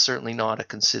 but it's certainly not a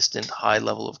consistent high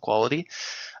level of quality.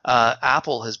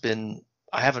 Apple has been,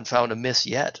 I haven't found a miss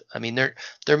yet. I mean,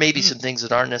 there may be some things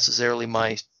that aren't necessarily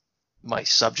my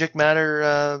subject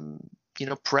matter,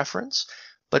 preference.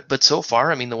 But so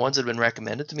far, I mean, the ones that have been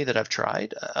recommended to me that I've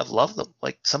tried, I've loved them.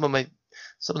 Like some of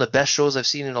the best shows I've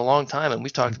seen in a long time, and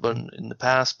we've talked about it in the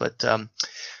past. But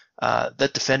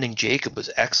that Defending Jacob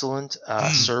was excellent.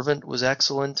 Servant was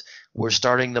excellent. We're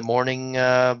starting the morning.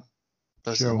 The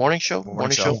morning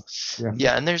show.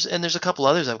 Yeah, and there's a couple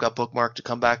others I've got bookmarked to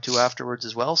come back to afterwards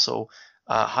as well. So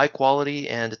high quality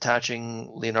and attaching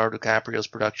Leonardo DiCaprio's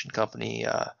production company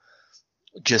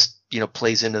just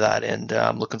plays into that, and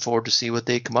I'm looking forward to see what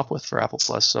they come up with for Apple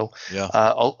Plus. So yeah,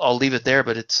 I'll leave it there.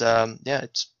 But it's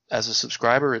it's, as a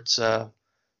subscriber, it's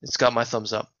got my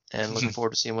thumbs up, and looking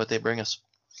forward to seeing what they bring us.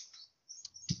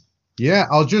 Yeah,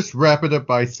 I'll just wrap it up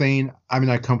by saying, I mean,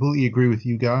 I completely agree with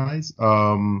you guys.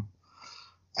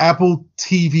 Apple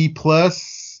TV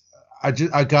Plus, I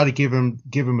got to give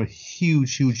him a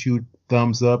huge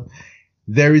thumbs up.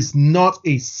 There is not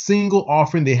a single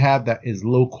offering they have that is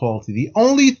low quality. The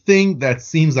only thing that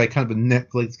seems like kind of a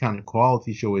Netflix kind of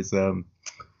quality show is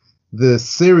the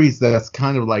series that's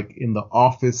kind of like in the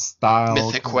Office style.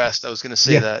 Mythic Quest. I was going to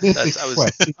say that.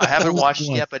 I haven't watched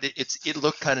it yet, but it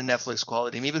looked kind of Netflix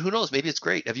quality. Maybe who knows? Maybe it's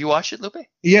great. Have you watched it, Lupe?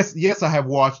 Yes, I have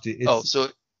watched it. So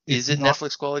is it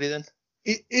Netflix quality then?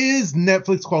 It is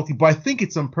Netflix quality, but I think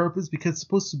it's on purpose because it's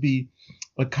supposed to be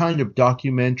a kind of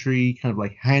documentary, kind of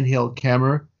like handheld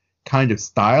camera kind of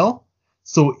style.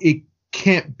 So it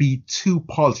can't be too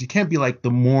polished. It can't be like the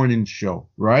morning show,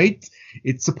 right?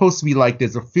 It's supposed to be like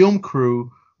there's a film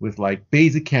crew with like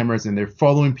basic cameras and they're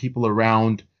following people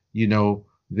around,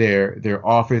 their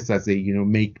office as they,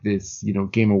 make this,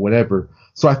 game or whatever.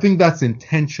 So I think that's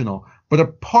intentional. But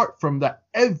apart from that,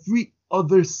 every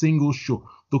other single show,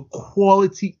 the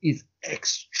quality is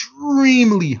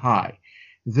extremely high.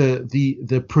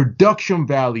 The production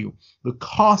value, the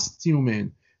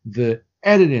costuming, the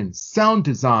editing, sound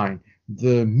design,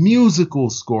 the musical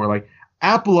score. Like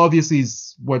Apple obviously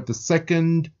is the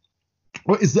second,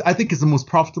 I think is the most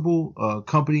profitable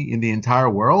company in the entire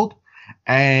world.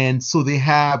 And so they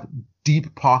have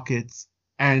deep pockets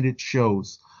and it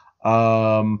shows.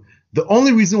 The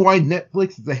only reason why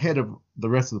Netflix is ahead of the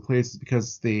rest of the place is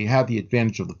because they have the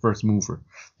advantage of the first mover.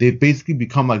 They've basically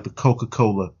become like the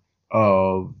Coca-Cola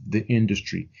of the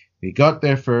industry. They got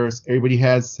there first. Everybody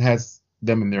has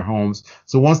them in their homes.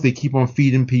 So once they keep on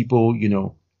feeding people,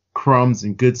 crumbs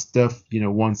and good stuff,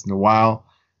 once in a while,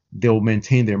 they'll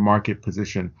maintain their market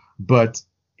position. But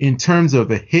in terms of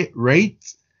a hit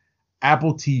rate,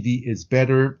 Apple TV is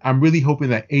better. I'm really hoping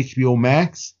that HBO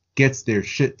Max gets their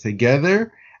shit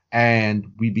together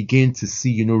and we begin to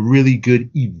see, really good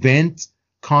event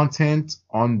content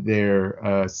on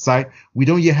their site. We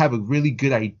don't yet have a really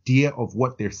good idea of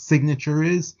what their signature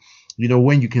is.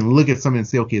 When you can look at something and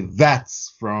say, okay,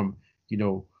 that's from,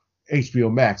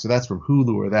 HBO Max, or that's from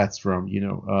Hulu, or that's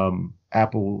from,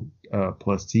 Apple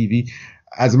Plus TV.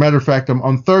 As a matter of fact,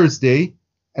 on Thursday,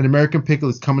 An American Pickle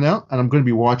is coming out, and I'm going to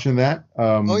be watching that.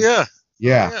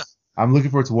 Yeah. I'm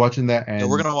looking forward to watching that. And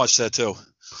we're going to watch that too.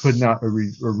 Putting out a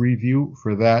review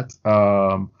for that.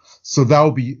 So that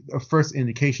will be a first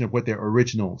indication of what their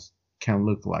originals can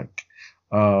look like.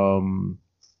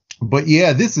 But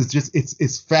yeah, this is just,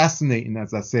 it's fascinating,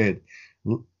 as I said.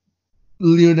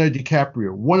 Leonardo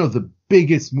DiCaprio, one of the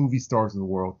biggest movie stars in the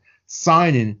world,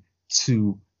 signing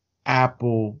to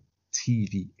Apple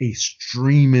TV, a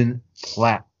streaming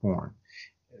platform.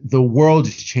 The world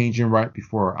is changing right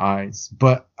before our eyes.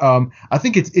 But I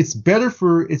think it's better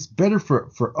for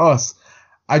us.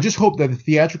 I just hope that the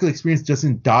theatrical experience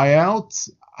doesn't die out.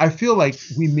 I feel like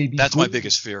we may be. That's my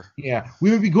biggest fear. Yeah,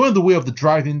 we may be going the way of the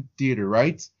drive-in theater,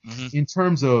 right? Mm-hmm. In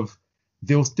terms of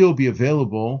they'll still be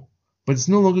available, but it's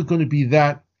no longer going to be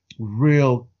that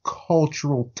real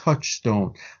cultural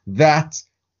touchstone, that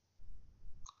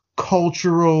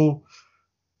cultural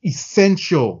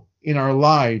essential in our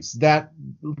lives, that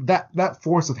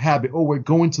force of habit. Oh, we're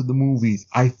going to the movies.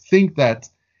 I think that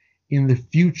in the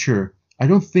future, I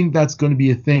don't think that's going to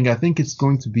be a thing. I think it's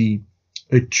going to be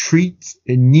a treat,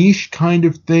 a niche kind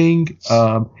of thing.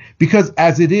 Because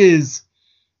as it is,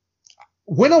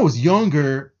 when I was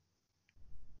younger,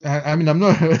 I mean, I'm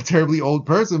not a terribly old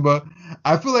person, but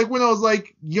I feel like when I was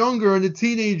like younger and a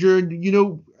teenager,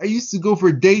 I used to go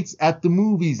for dates at the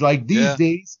movies. Like these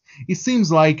days, it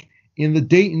seems like in the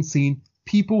dating scene,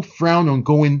 people frown on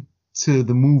going to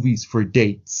the movies for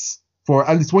dates. For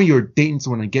at least when you're dating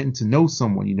someone and getting to know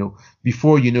someone,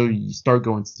 before you start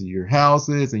going to your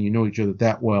houses and you know each other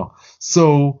that well.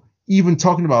 So even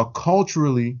talking about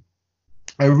culturally,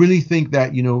 I really think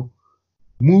that,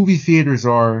 movie theaters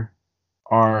are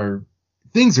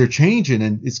things are changing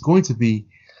and it's going to be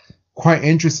quite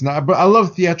interesting. But I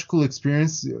love theatrical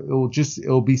experience.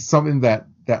 It'll be something that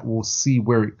we'll see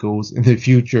where it goes in the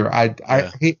future.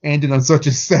 I hate ending on such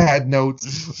a sad note,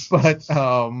 but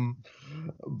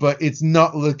it's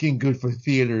not looking good for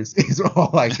theaters is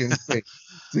all I can say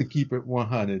to keep it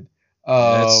 100.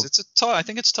 I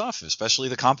think it's tough, especially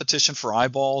the competition for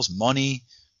eyeballs, money,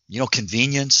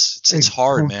 convenience. It's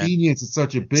hard, man. Convenience is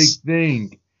such a big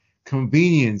thing.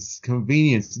 Convenience.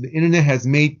 The internet has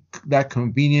made that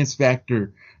convenience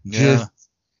factor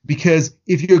because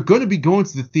if you're going to be going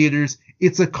to the theaters,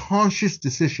 it's a conscious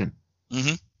decision.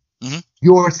 Mm-hmm. Mm-hmm.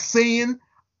 You're saying,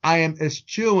 I am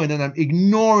eschewing and I'm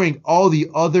ignoring all the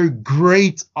other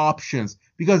great options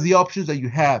because the options that you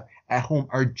have at home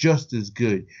are just as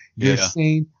good. You're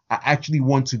saying, I actually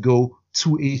want to go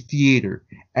to a theater.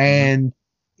 And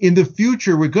in the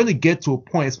future, we're going to get to a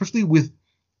point, especially with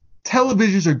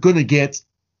televisions are going to get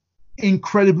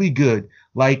incredibly good.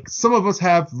 Like some of us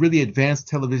have really advanced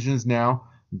televisions now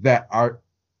that are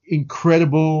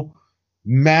incredible,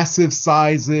 massive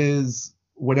sizes,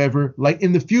 whatever. Like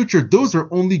in the future, those are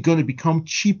only going to become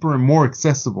cheaper and more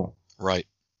accessible. Right.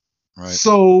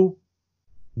 So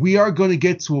we are going to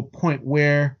get to a point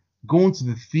where going to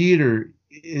the theater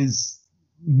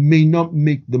may not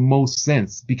make the most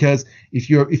sense, because if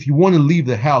you want to leave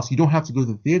the house, you don't have to go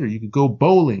to the theater. You could go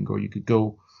bowling, or you could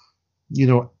go,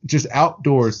 just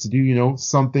outdoors to do,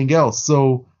 something else.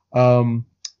 So,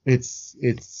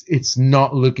 it's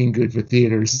not looking good for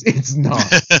theaters. It's not.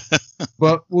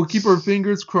 But we'll keep our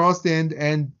fingers crossed,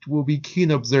 and we'll be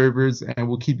keen observers, and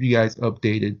we'll keep you guys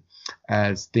updated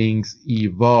as things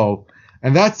evolve.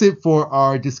 And that's it for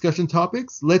our discussion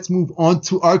topics. Let's move on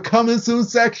to our coming soon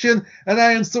section. And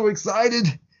I am so excited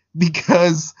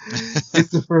because it's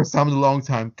the first time in a long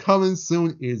time. Coming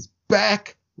soon is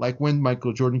back, like when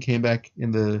Michael Jordan came back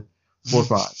in the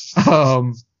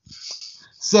 4-5.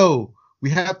 So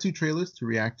we have 2 trailers to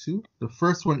react to. The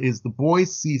first one is The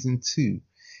Boys Season 2.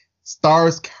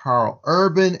 Stars Karl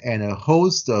Urban and a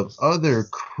host of other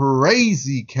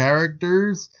crazy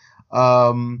characters.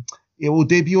 It will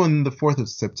debut on the 4th of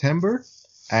September,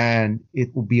 and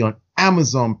it will be on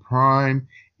Amazon Prime.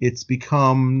 It's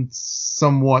become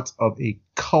somewhat of a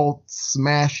cult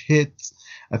smash hit.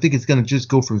 I think it's going to just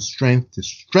go from strength to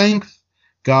strength.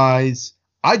 Guys,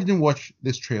 I didn't watch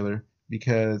this trailer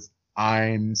because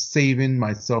I'm saving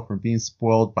myself from being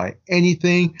spoiled by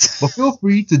anything. But feel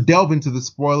free to delve into the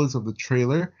spoilers of the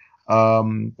trailer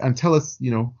and tell us,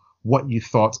 what you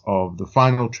thought of the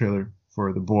final trailer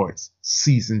for The Boys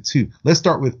Season 2. Let's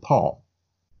start with Paul.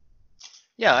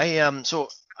 Yeah, so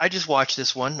I just watched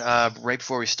this one right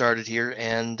before we started here,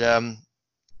 and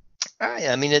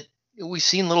we've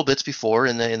seen little bits before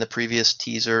in the previous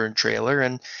teaser and trailer,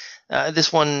 and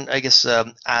this one, I guess,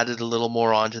 added a little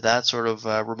more onto that, sort of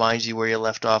reminds you where you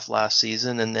left off last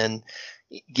season, and then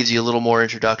gives you a little more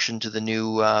introduction to the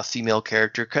new female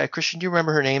character. Christian, do you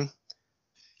remember her name?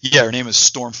 Yeah, her name is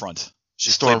Stormfront.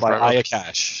 She's played by Aya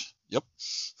Cash. Yep.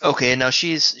 Okay, now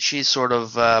she's sort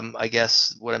of, I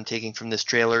guess what I'm taking from this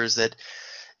trailer is that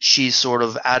she's sort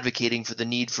of advocating for the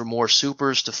need for more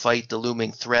supers to fight the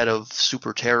looming threat of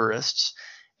super terrorists,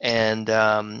 and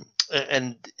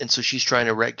so she's trying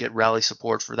to get rally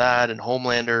support for that. And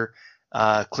Homelander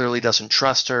clearly doesn't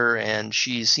trust her, and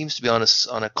she seems to be on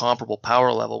a comparable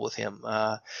power level with him.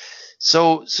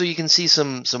 So you can see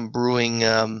some brewing.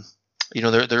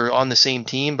 They're on the same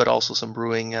team, but also some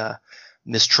brewing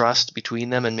mistrust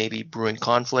between them, and maybe brewing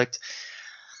conflict.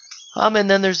 And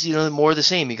then there's more of the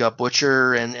same. You got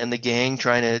Butcher and the gang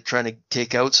trying to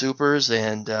take out supers,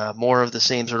 and more of the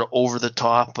same sort of over the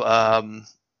top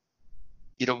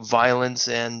violence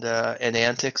and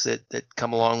antics that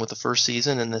come along with the first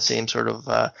season, and the same sort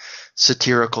of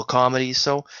satirical comedy.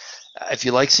 So if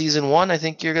you like season 1, I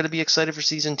think you're going to be excited for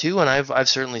season 2, and I've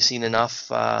certainly seen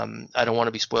enough. I don't want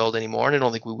to be spoiled anymore, and I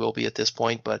don't think we will be at this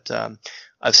point, but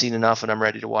I've seen enough, and I'm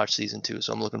ready to watch season 2,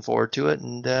 so I'm looking forward to it.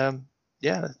 And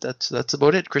yeah, that's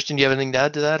about it. Christian, do you have anything to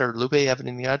add to that, or Lupe, have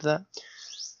anything to add to that?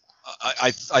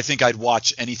 I think I'd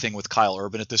watch anything with Kyle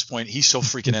Urban at this point. He's so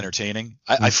freaking entertaining.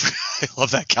 I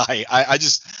love that guy. I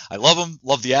love him.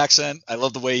 Love the accent. I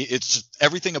love the way it's just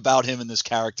everything about him and this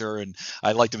character. And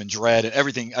I liked him in Dread and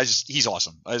everything. He's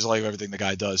awesome. I just like everything the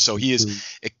guy does. So he is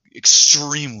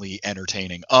extremely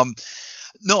entertaining.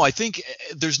 No, I think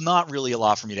there's not really a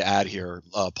lot for me to add here,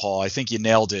 Paul. I think you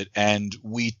nailed it. And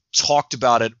we talked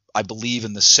about it, I believe,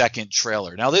 in the second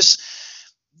trailer. Now this,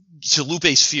 to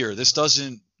Lupe's fear, this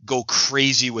doesn't go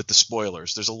crazy with the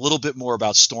spoilers. There's a little bit more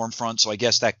about Stormfront, so I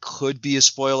guess that could be a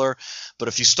spoiler. But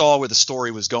if you saw where the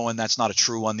story was going, that's not a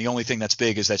true one. The only thing that's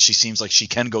big is that she seems like she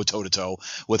can go toe-to-toe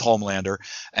with Homelander,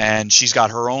 and she's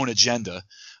got her own agenda.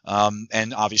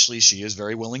 And obviously she is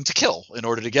very willing to kill in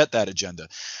order to get that agenda.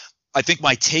 I think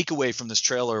my takeaway from this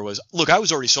trailer was, look, I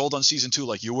was already sold on season 2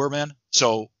 like you were, man.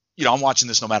 So, I'm watching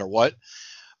this no matter what.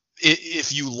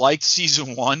 If you liked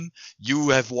season 1, you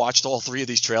have watched all 3 of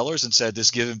these trailers and said, this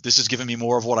is giving me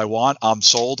more of what I want. I'm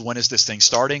sold. When is this thing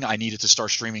starting? I need it to start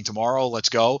streaming tomorrow. Let's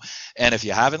go. And if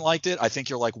you haven't liked it, I think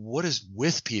you're like, what is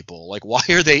with people? Like, why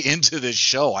are they into this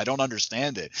show? I don't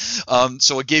understand it.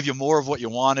 So it gave you more of what you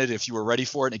wanted if you were ready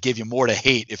for it, and it gave you more to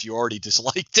hate if you already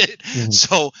disliked it. Mm-hmm.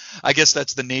 So I guess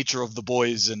that's the nature of The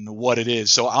Boys and what it is.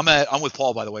 So I'm with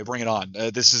Paul, by the way. Bring it on.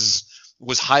 This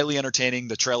was highly entertaining.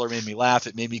 The trailer made me laugh.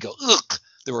 It made me go, ugh.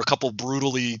 There were a couple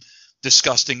brutally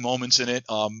disgusting moments in it.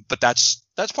 But that's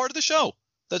part of the show.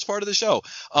 That's part of the show.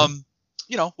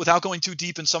 Without going too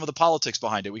deep in some of the politics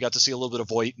behind it, we got to see a little bit of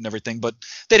Voight and everything, but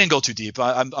they didn't go too deep.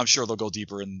 I'm sure they'll go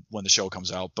deeper when the show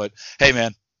comes out. But hey,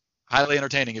 man, highly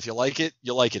entertaining. If you like it,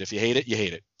 you like it. If you hate it, you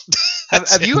hate it.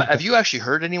 Have you actually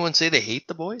heard anyone say they hate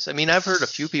The Boys? I mean, I've heard a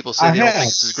few people say they don't think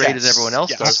it's as great as everyone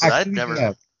else does, but I've never.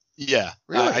 Have. Yeah,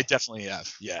 really? I definitely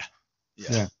have. Yeah.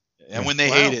 And when they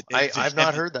Wow. hate it, I've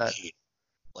not heard that.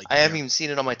 Like, I haven't even seen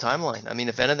it on my timeline. I mean,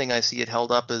 if anything, I see it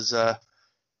held up as,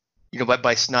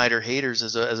 by Snyder haters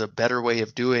as a better way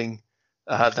of doing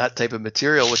that type of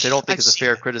material, which I don't think is a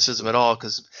fair criticism at all.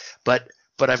 But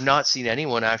I've not seen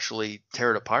anyone actually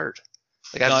tear it apart.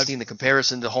 Like I've seen the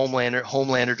comparison to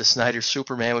Homelander to Snyder's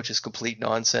Superman, which is complete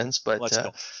nonsense. But that's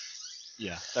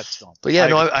dumb. But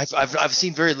yeah, I've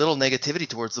seen very little negativity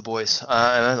towards The Boys.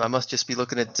 I must just be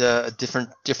looking at a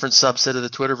different subset of the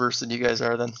Twitterverse than you guys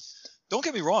are then. Don't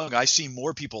get me wrong. I see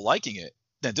more people liking it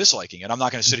than disliking it. I'm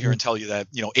not going to sit here and tell you that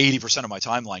 80% of my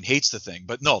timeline hates the thing,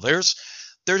 but no, there's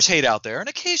hate out there, and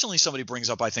occasionally somebody brings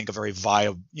up, I think, a very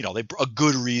viable, a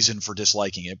good reason for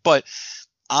disliking it. But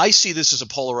I see this as a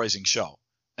polarizing show,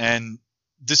 and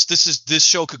this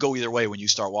show could go either way when you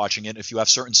start watching it. If you have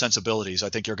certain sensibilities, I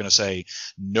think you're going to say,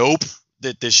 nope,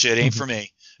 that this shit ain't for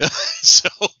me. So,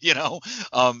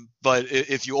 but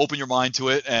if you open your mind to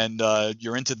it and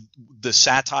you're into the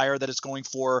satire that it's going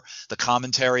for, the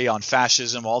commentary on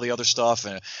fascism, all the other stuff,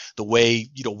 and the way,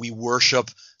 we worship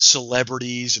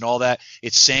celebrities and all that,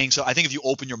 it's saying so. I think if you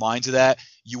open your mind to that,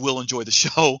 you will enjoy the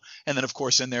show. And then, of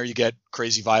course, in there you get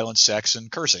crazy violence, sex,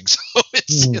 and cursing. So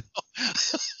it's,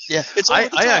 yeah, it's I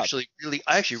actually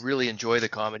really enjoy the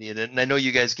comedy in it, and I know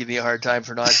you guys give me a hard time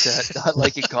for not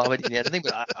liking comedy and anything,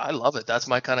 but I love it. That's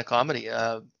my kind of comedy.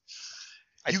 I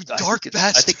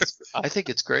think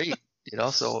it's great.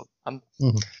 So I'm.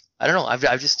 I don't know.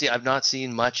 I've not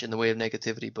seen much in the way of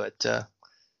negativity, but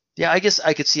yeah, I guess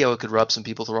I could see how it could rub some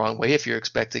people the wrong way if you're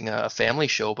expecting a family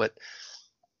show, but.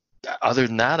 Other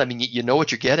than that, I mean, you know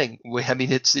what you're getting. I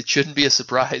mean, it shouldn't be a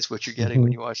surprise what you're getting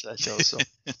when you watch that show. So,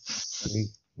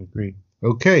 agree.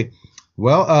 Okay,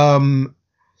 well,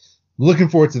 looking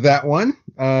forward to that one.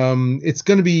 It's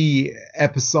going to be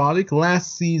episodic.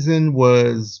 Last season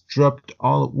was dropped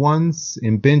all at once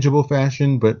in bingeable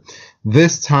fashion, but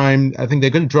this time I think they're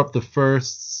going to drop the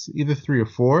first either 3 or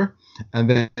 4, and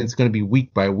then it's going to be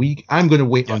week by week. I'm going to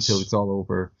wait until it's all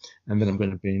over, and then I'm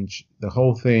going to binge the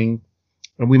whole thing.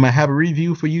 And we might have a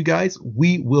review for you guys.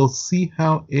 We will see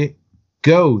how it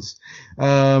goes.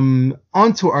 On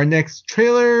to our next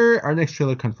trailer. Our next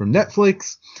trailer comes from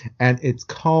Netflix, and it's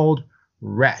called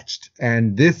Ratched.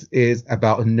 And this is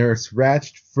about Nurse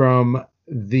Ratched from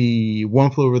the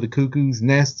One Flew Over the Cuckoo's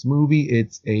Nest movie.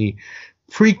 It's a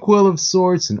prequel of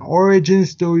sorts, an origin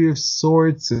story of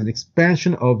sorts, an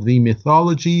expansion of the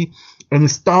mythology. And it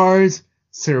stars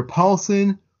Sarah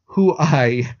Paulson, who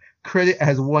I credit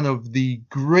as one of the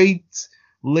great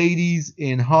ladies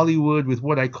in Hollywood with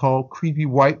what I call creepy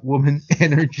white woman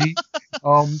energy.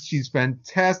 She's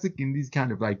fantastic in these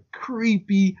kind of like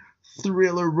creepy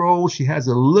thriller roles. She has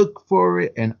a look for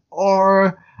it, an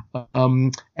aura,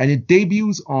 and it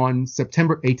debuts on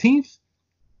September 18th.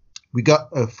 We got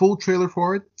a full trailer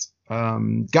for it.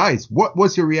 Guys, what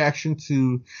was your reaction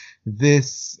to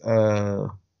this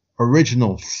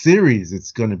original series?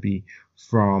 It's going to be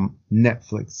from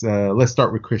Netflix. Let's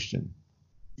start with Christian.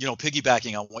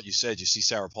 Piggybacking on what you said, you see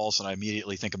Sarah Paulson, I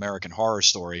immediately think American Horror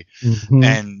Story.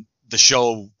 And the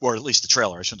show, or at least the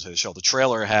trailer, I shouldn't say the show, the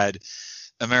trailer had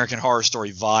American Horror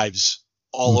Story vibes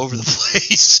all over the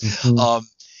place.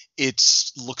 It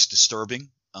looks disturbing.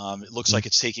 It looks like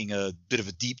it's taking a bit of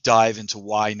a deep dive into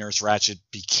why Nurse Ratched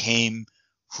became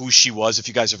who she was. If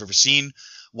you guys have ever seen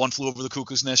One Flew Over the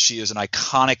Cuckoo's Nest, she is an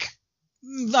iconic,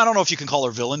 I don't know if you can call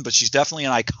her villain, but she's definitely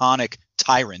an iconic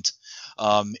tyrant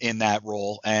in that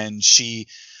role. And she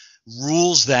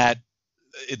rules the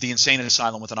insane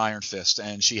asylum with an iron fist.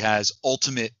 And she has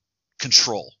ultimate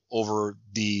control over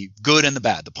the good and the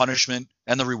bad, the punishment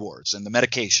and the rewards and the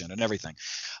medication and everything.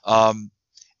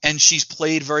 And she's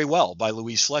played very well by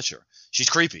Louise Fletcher.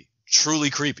 She's creepy, truly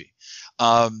creepy.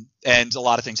 And a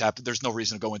lot of things happen. There's no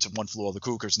reason to go into One Flew Over the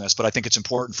Cuckoo's Nest, but I think it's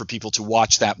important for people to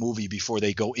watch that movie before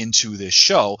they go into this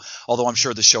show, although I'm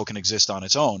sure the show can exist on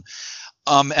its own.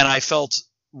 And I felt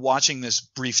watching this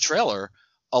brief trailer,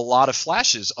 a lot of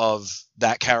flashes of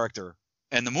that character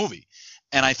and the movie.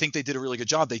 And I think they did a really good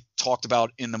job. They talked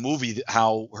about in the movie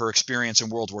how her experience in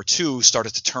World War II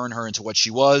started to turn her into what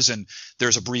she was. And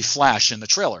there's a brief flash in the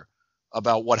trailer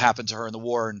about what happened to her in the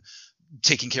war and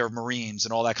taking care of Marines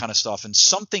and all that kind of stuff. And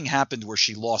something happened where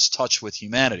she lost touch with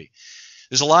humanity.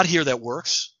 There's a lot here that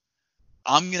works.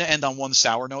 I'm going to end on one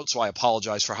sour note, so I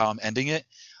apologize for how I'm ending it.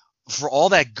 For all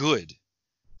that good,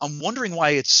 I'm wondering why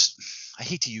I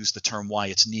hate to use the term why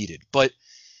it's needed, but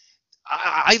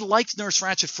I liked Nurse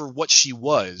Ratched for what she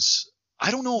was.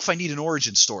 I don't know if I need an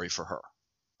origin story for her.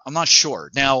 I'm not sure.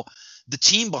 Now, the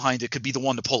team behind it could be the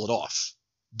one to pull it off,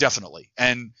 definitely.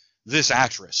 And this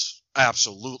actress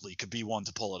absolutely could be one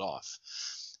to pull it off.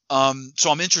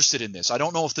 So I'm interested in this. I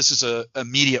don't know if this is a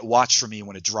immediate watch for me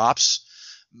when it drops.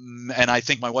 And I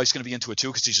think my wife's going to be into it too,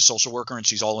 because she's a social worker and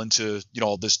she's all into,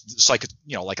 this like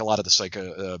a lot of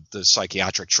the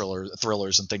psychiatric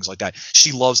thrillers and things like that.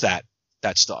 She loves that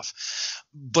stuff.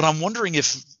 But I'm wondering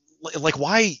if, like,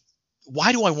 why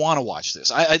do I want to watch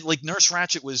this? I like Nurse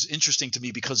Ratched was interesting to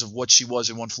me because of what she was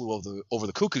in One Flew Over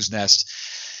the Cuckoo's Nest.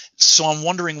 So I'm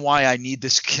wondering why I need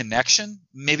this connection.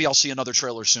 Maybe I'll see another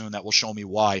trailer soon that will show me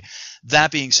why.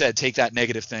 That being said, take that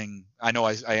negative thing. I know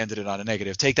I ended it on a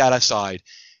negative. Take that aside.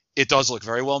 It does look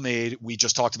very well made. We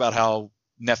just talked about how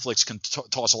Netflix can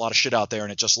toss a lot of shit out there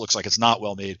and it just looks like it's not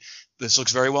well made. This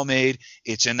looks very well made.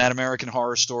 It's in that American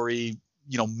Horror Story,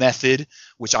 method,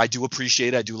 which I do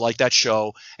appreciate. I do like that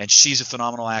show. And she's a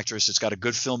phenomenal actress. It's got a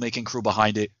good filmmaking crew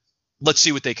behind it. Let's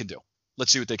see what they can do.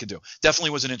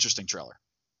 Definitely was an interesting trailer.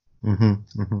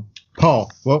 Mm-hmm, mm-hmm.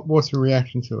 Paul, what's your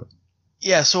reaction to it?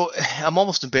 Yeah, so I'm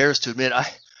almost embarrassed to admit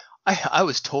I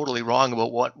was totally wrong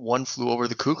about what One Flew Over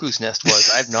the Cuckoo's Nest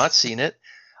was. I've not seen it.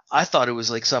 I thought it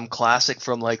was like some classic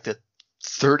from like the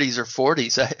 30s or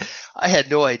 40s. I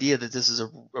had no idea that this is a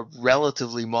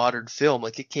relatively modern film.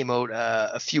 Like it came out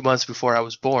a few months before I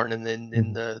was born, and then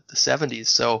in the 70s.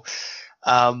 So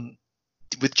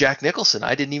with Jack Nicholson,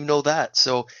 I didn't even know that.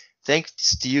 So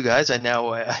thanks to you guys, I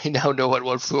now know what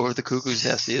One Flew Over the Cuckoo's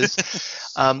Nest is.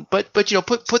 But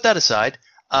put that aside.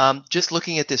 Just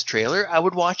looking at this trailer, I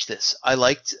would watch this. I've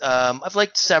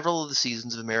liked several of the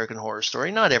seasons of American Horror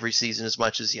Story. Not every season as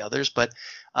much as the others, but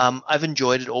I've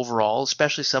enjoyed it overall.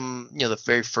 Especially some, the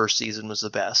very first season was the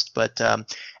best. But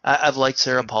I've liked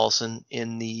Sarah Paulson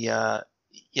in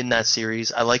that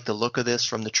series. I like the look of this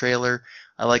from the trailer.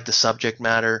 I like the subject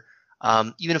matter.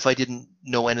 Even if I didn't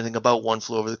know anything about One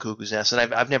Flew Over the Cuckoo's Nest,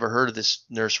 and I've never heard of this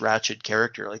Nurse Ratched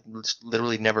character, like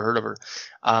literally never heard of her,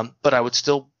 but I would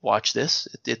still watch this.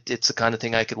 It's the kind of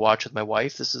thing I could watch with my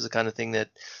wife. This is the kind of thing that,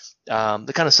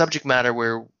 the kind of subject matter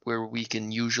where we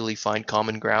can usually find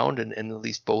common ground and at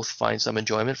least both find some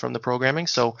enjoyment from the programming.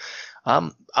 So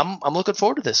I'm looking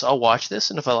forward to this. I'll watch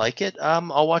this, and if I like it,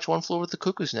 I'll watch One Flew Over the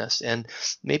Cuckoo's Nest. And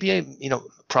maybe I,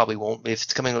 probably won't. If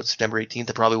it's coming out September 18th,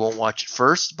 I probably won't watch it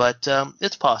first, but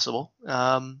it's possible.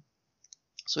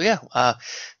 So yeah,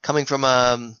 coming from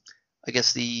I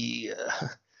guess the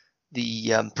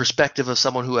perspective of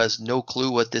someone who has no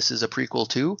clue what this is a prequel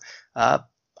to,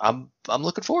 I'm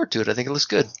looking forward to it. I think it looks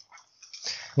good.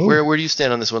 Ooh. Where do you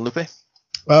stand on this one, Lupe?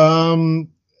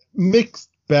 Mixed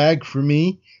bag for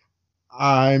me.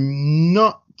 I'm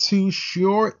not too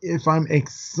sure if I'm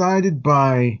excited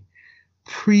by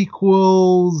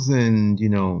prequels and,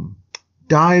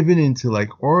 diving into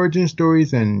like origin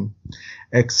stories and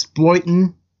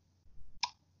exploiting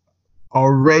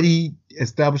already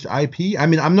established IP. I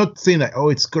mean, I'm not saying that,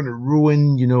 it's going to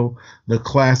ruin, the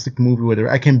classic movie, whatever.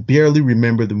 I can barely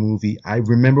remember the movie. I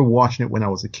remember watching it when I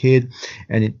was a kid,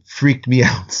 and it freaked me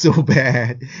out so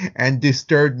bad and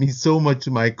disturbed me so much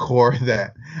to my core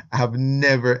that I've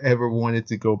never, ever wanted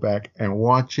to go back and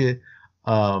watch it.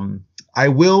 I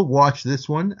will watch this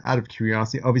one out of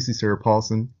curiosity. Obviously, Sarah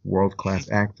Paulson, world-class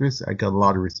actress. I got a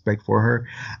lot of respect for her,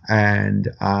 and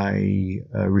I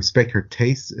respect her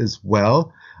taste as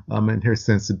well, and her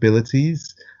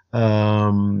sensibilities.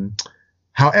 However,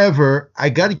 I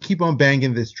got to keep on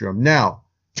banging this drum. Now,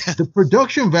 the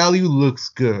production value looks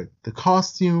good. The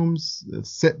costumes, the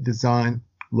set design,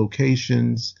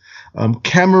 locations,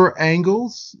 camera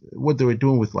angles, what they were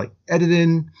doing with like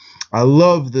editing. I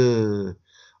love the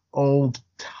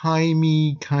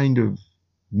old-timey kind of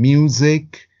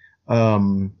music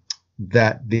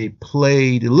that they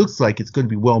played. It looks like it's going to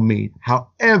be well made.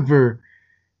 However,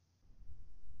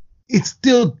 it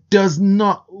still does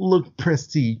not look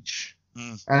prestige.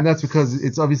 And that's because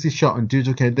it's obviously shot on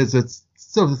digital camera. There's this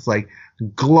like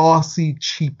glossy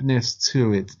cheapness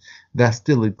to it that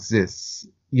still exists.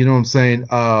 You know what I'm saying?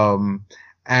 And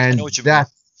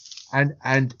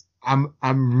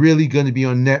I'm really going to be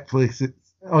on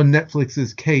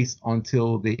Netflix's case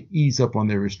until they ease up on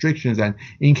their restrictions. And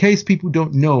in case people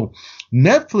don't know,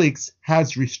 Netflix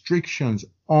has restrictions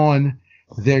on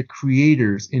their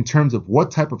creators in terms of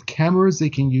what type of cameras they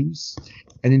can use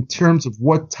and in terms of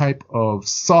what type of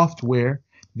software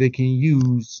they can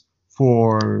use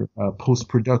for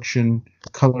post-production,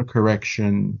 color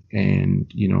correction,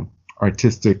 and,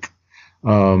 artistic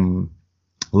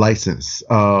license.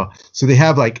 So they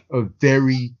have like a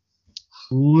very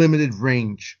limited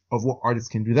range of what artists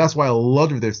can do. That's why a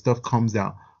lot of their stuff comes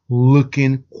out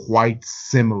looking quite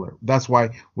similar. That's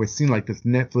why we're seeing like this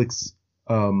Netflix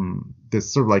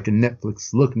there's sort of like a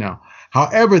Netflix look now.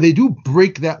 However, they do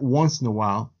break that once in a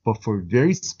while, but for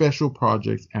very special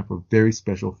projects and for very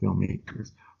special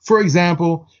filmmakers. For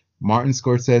example, Martin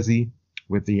Scorsese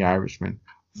with The Irishman.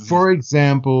 Mm-hmm. For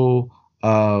example,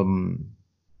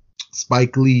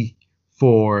 Spike Lee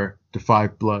for The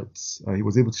Five Bloods. He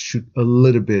was able to shoot a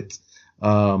little bit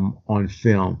on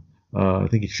film. I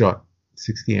think he shot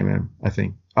 60 mm, I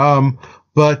think.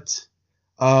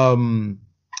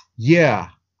 Yeah,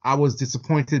 I was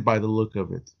disappointed by the look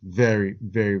of it. Very,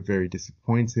 very, very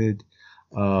disappointed.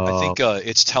 I think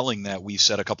it's telling that we've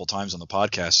said a couple times on the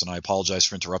podcast, and I apologize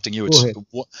for interrupting you. It's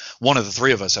one of the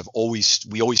three of us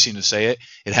we always seem to say it.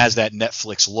 It has that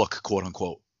Netflix look, quote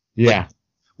unquote. Yeah, like,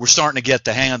 we're starting to get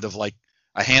a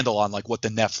handle on like what the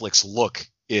Netflix look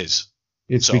is.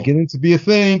 It's beginning to be a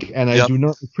thing, and I do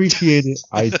not appreciate it.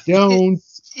 I don't.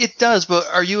 It does, but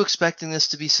are you expecting this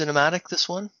to be cinematic? This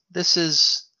one, this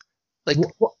is like.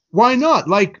 Why not?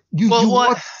 Like you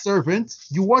watch Servant.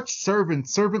 You watch Servant.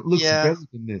 Servant looks better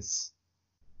than this.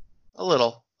 A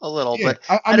little, yeah, but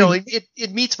I know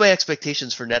it meets my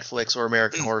expectations for Netflix or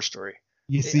American Horror Story.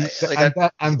 You see, that's the thing.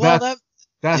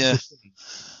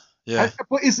 Yeah,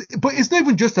 but it's not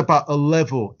even just about a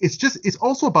level. It's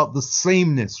also about the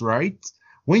sameness, right?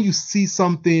 When you see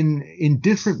something in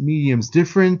different mediums,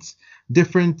 different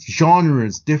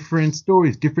genres, different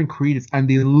stories, different creators, and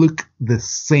they look the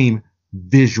same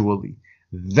visually,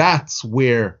 that's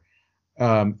where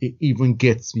it even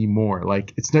gets me more.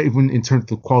 Like, it's not even in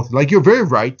terms of quality. Like, you're very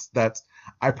right that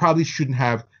I probably shouldn't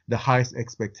have the highest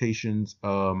expectations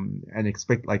and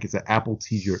expect like it's an Apple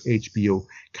TV or HBO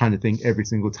kind of thing every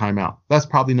single time out. That's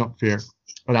probably not fair.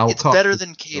 But it's better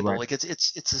than cable. Right. Like it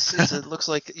looks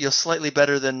like slightly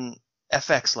better than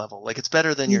FX level. Like, it's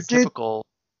better than your typical.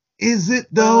 Is it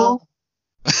though?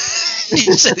 He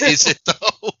said, "Is it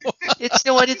though?" It's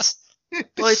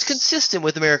it's consistent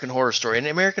with American Horror Story, and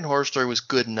American Horror Story was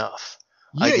good enough.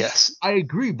 Yeah, I guess. I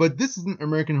agree, but this isn't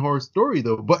American Horror Story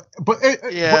though. But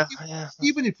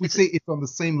even if we say it's on the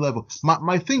same level,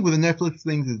 my thing with the Netflix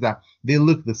things is that they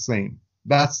look the same.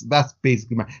 That's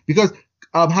basically because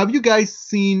have you guys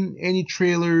seen any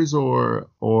trailers or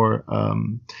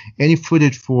any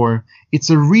footage for? It's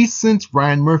a recent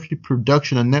Ryan Murphy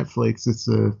production on Netflix. It's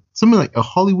something like A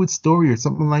Hollywood Story or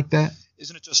something like that.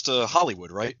 Isn't it just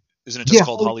Hollywood, right? Isn't it just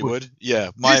called Hollywood?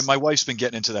 Yeah, my wife's been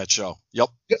getting into that show. Yep.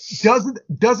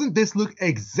 Doesn't this look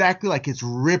exactly like it's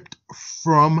ripped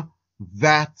from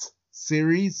that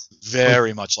series?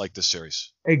 Very much like the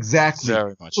series. Exactly.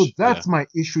 Very much. So that's my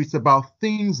issue. It's about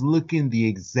things looking the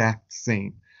exact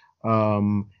same.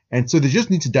 And so they just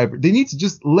need to they need to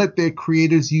just let their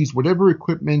creators use whatever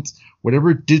equipment,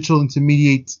 whatever digital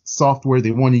intermediate software they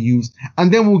want to use,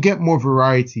 and then we'll get more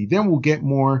variety. Then we'll get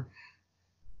more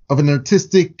of an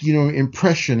artistic,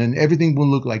 impression, and everything will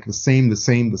look like the same. And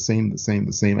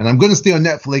I'm going to stay on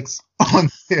Netflix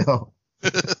until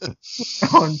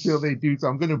they do. So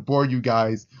I'm going to bore you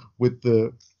guys with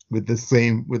the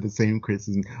same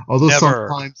criticism. Although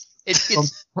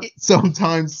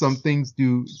sometimes some things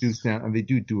do stand, and they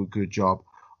do a good job.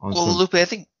 Lupe, I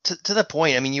think to that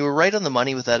point, I mean, you were right on the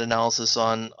money with that analysis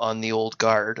on The Old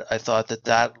Guard. I thought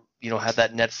that had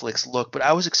that Netflix look, but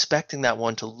I was expecting that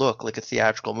one to look like a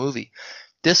theatrical movie.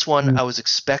 This one, I was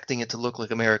expecting it to look like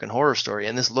American Horror Story,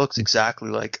 and this looks exactly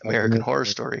like American Horror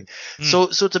Story. So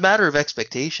it's a matter of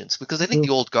expectations, because I think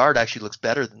The Old Guard actually looks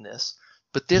better than this.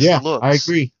 But this looks. I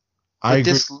agree.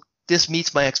 This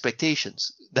meets my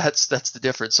expectations. That's the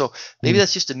difference. So maybe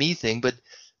that's just a me thing,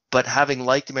 but having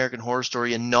liked American Horror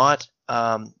Story and not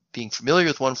being familiar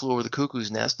with One Flew Over the Cuckoo's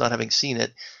Nest, not having seen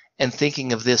it, and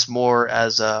thinking of this more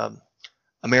as a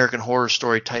American Horror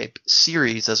Story type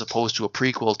series as opposed to a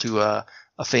prequel to a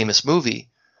famous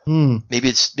movie,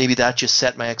 maybe that just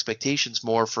set my expectations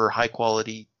more for high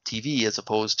quality TV as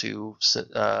opposed to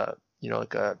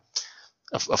like a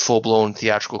full blown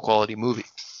theatrical quality movie.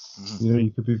 You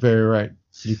could be very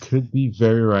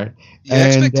right. Yeah,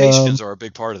 expectations are a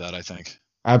big part of that, I think.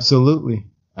 Absolutely.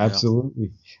 So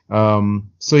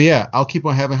yeah, I'll keep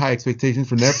on having high expectations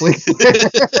for Netflix.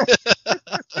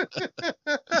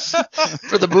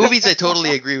 For the movies, I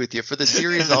totally agree with you. For the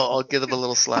series, I'll give them a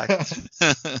little slack.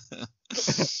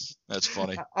 That's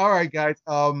funny. All right, guys.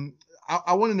 I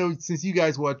want to know, since you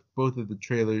guys watched both of the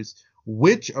trailers,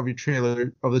 which of the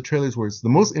trailers was the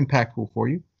most impactful for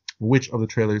you? Which of the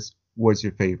trailers was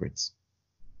your favorites?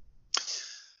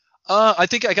 I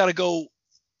think I got to go.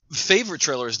 Favorite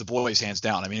trailer is The Boys, hands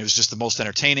down. I mean, it was just the most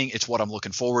entertaining. It's what I'm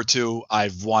looking forward to.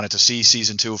 I've wanted to see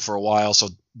season 2 for a while, so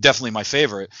definitely my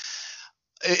favorite.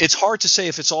 It's hard to say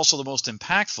if it's also the most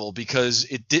impactful, because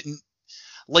it didn't,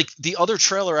 like the other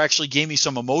trailer actually gave me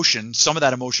some emotion. Some of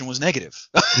that emotion was negative,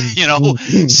 you know.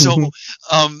 So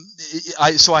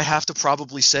I have to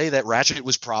probably say that Ratchet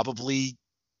was probably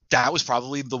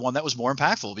the one that was more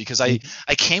impactful, because I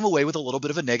came away with a little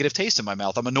bit of a negative taste in my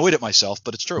mouth. I'm annoyed at myself,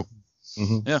 but it's true.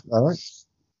 Yeah. All right.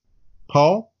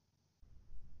 Paul?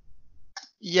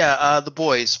 Yeah, The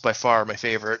Boys, by far my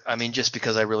favorite. I mean, just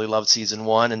because I really loved season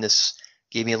 1, and this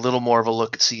gave me a little more of a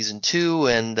look at season 2,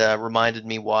 and reminded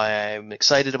me why I'm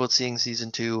excited about seeing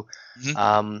season 2.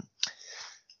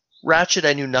 Ratchet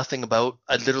I knew nothing about.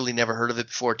 I'd literally never heard of it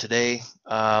before today.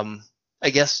 I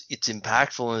guess it's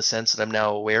impactful in the sense that I'm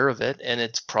now aware of it, and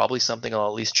it's probably something I'll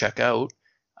at least check out.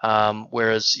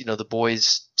 Whereas, you know, The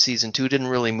Boys season 2 didn't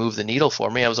really move the needle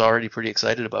for me. I was already pretty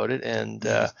excited about it, and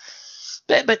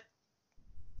but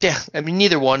yeah, I mean,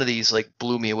 neither one of these like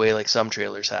blew me away like some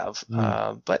trailers have.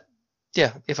 But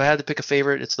yeah, if I had to pick a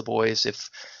favorite, it's The Boys.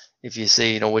 If you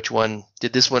say, you know, which one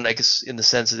did this one, I guess in the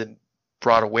sense that it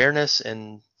brought awareness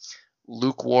and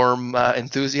lukewarm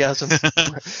enthusiasm,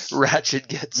 Ratchet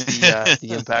gets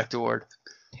the Impact Award.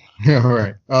 All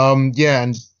right. Yeah,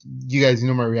 and you guys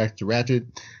know my reaction to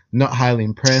Ratchet. Not highly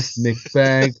impressed. Mixed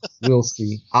bag. We'll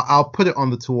see. I'll put it on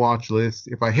the to watch list.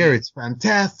 If I hear it's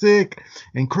fantastic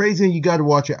and crazy and you got to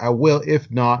watch it, I will. If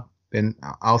not, then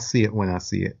I'll see it when I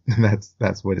see it.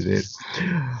 That's what it is.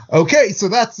 Okay, so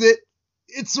that's it.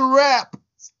 It's a wrap.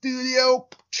 Studio,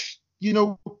 you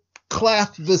know,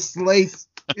 clap the slate.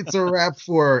 It's a wrap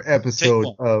for our episode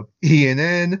of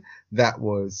ENN. That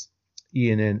was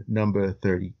ENN number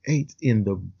 38 in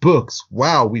the books.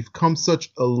 Wow, we've come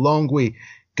such a long way.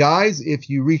 Guys, if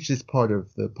you reach this part of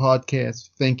the podcast,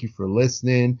 thank you for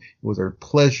listening. It was our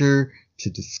pleasure to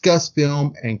discuss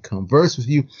film and converse with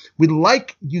you. We'd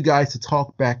like you guys to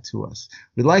talk back to us.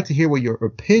 We'd like to hear what your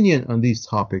opinion on these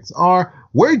topics are.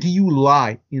 Where do you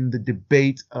lie in the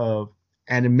debate of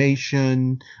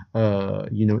animation,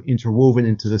 interwoven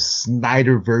into the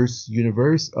Snyderverse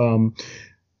universe?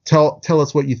 Tell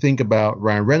us what you think about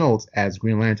Ryan Reynolds as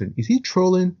Green Lantern. Is he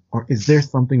trolling, or is there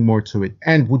something more to it?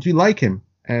 And would you like him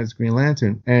as Green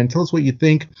Lantern? And tell us what you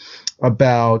think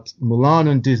about Mulan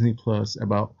on Disney Plus,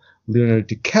 about Leonardo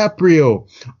DiCaprio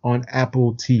on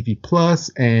Apple TV Plus,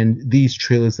 and these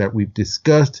trailers that we've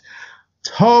discussed.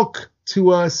 Talk to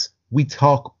us. We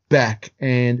talk back.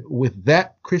 And with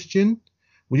that, Christian,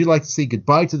 would you like to say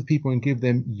goodbye to the people and give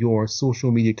them your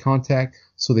social media contact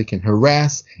so they can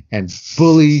harass and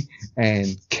bully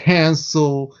and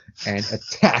cancel and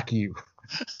attack you?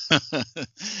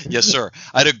 Yes, sir.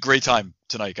 I had a great time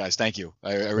tonight, guys. Thank you.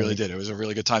 I really did. It was a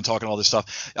really good time talking all this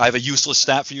stuff. I have a useless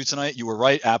stat for you tonight. You were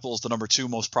right. Apple is the number 2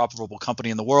 most profitable company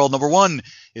in the world. Number 1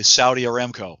 is Saudi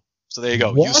Aramco. So there you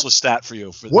go. What? Useless stat for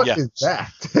you. What is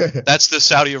that? That's the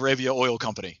Saudi Arabia oil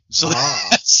company. So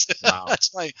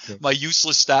that's my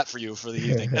useless stat for you for the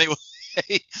evening. Anyway,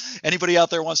 anybody out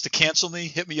there wants to cancel me,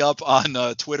 hit me up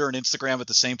on Twitter and Instagram at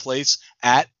the same place,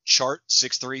 at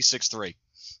chart6363.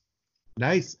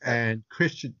 Nice. And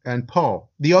Christian and Paul,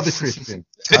 the other Christian.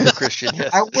 Other Christian,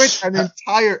 yes. I went an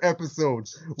entire episode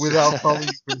without calling you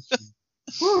Christian.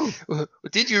 Woo.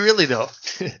 Did you really though?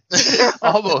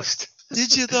 Almost.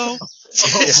 Did you though?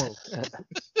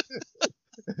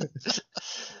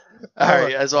 All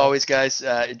right. As always, guys,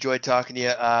 enjoyed talking to you.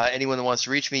 Anyone that wants to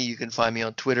reach me, you can find me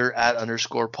on Twitter at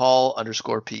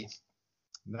 _Paul_P.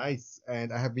 Nice.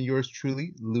 And I have been yours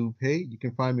truly, Lupe. You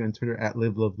can find me on Twitter at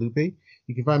LiveLoveLupe.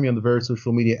 You can find me on the various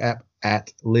social media app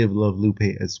at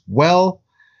LiveLoveLupe as well.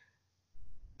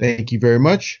 Thank you very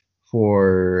much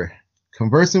for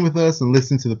conversing with us and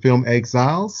listening to the film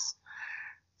Exiles.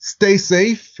 Stay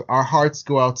safe. Our hearts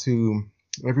go out to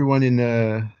everyone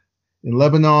in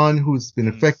Lebanon who's been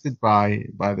affected by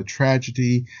the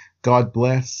tragedy. God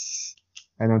bless.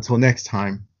 And until next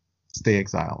time, stay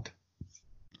exiled.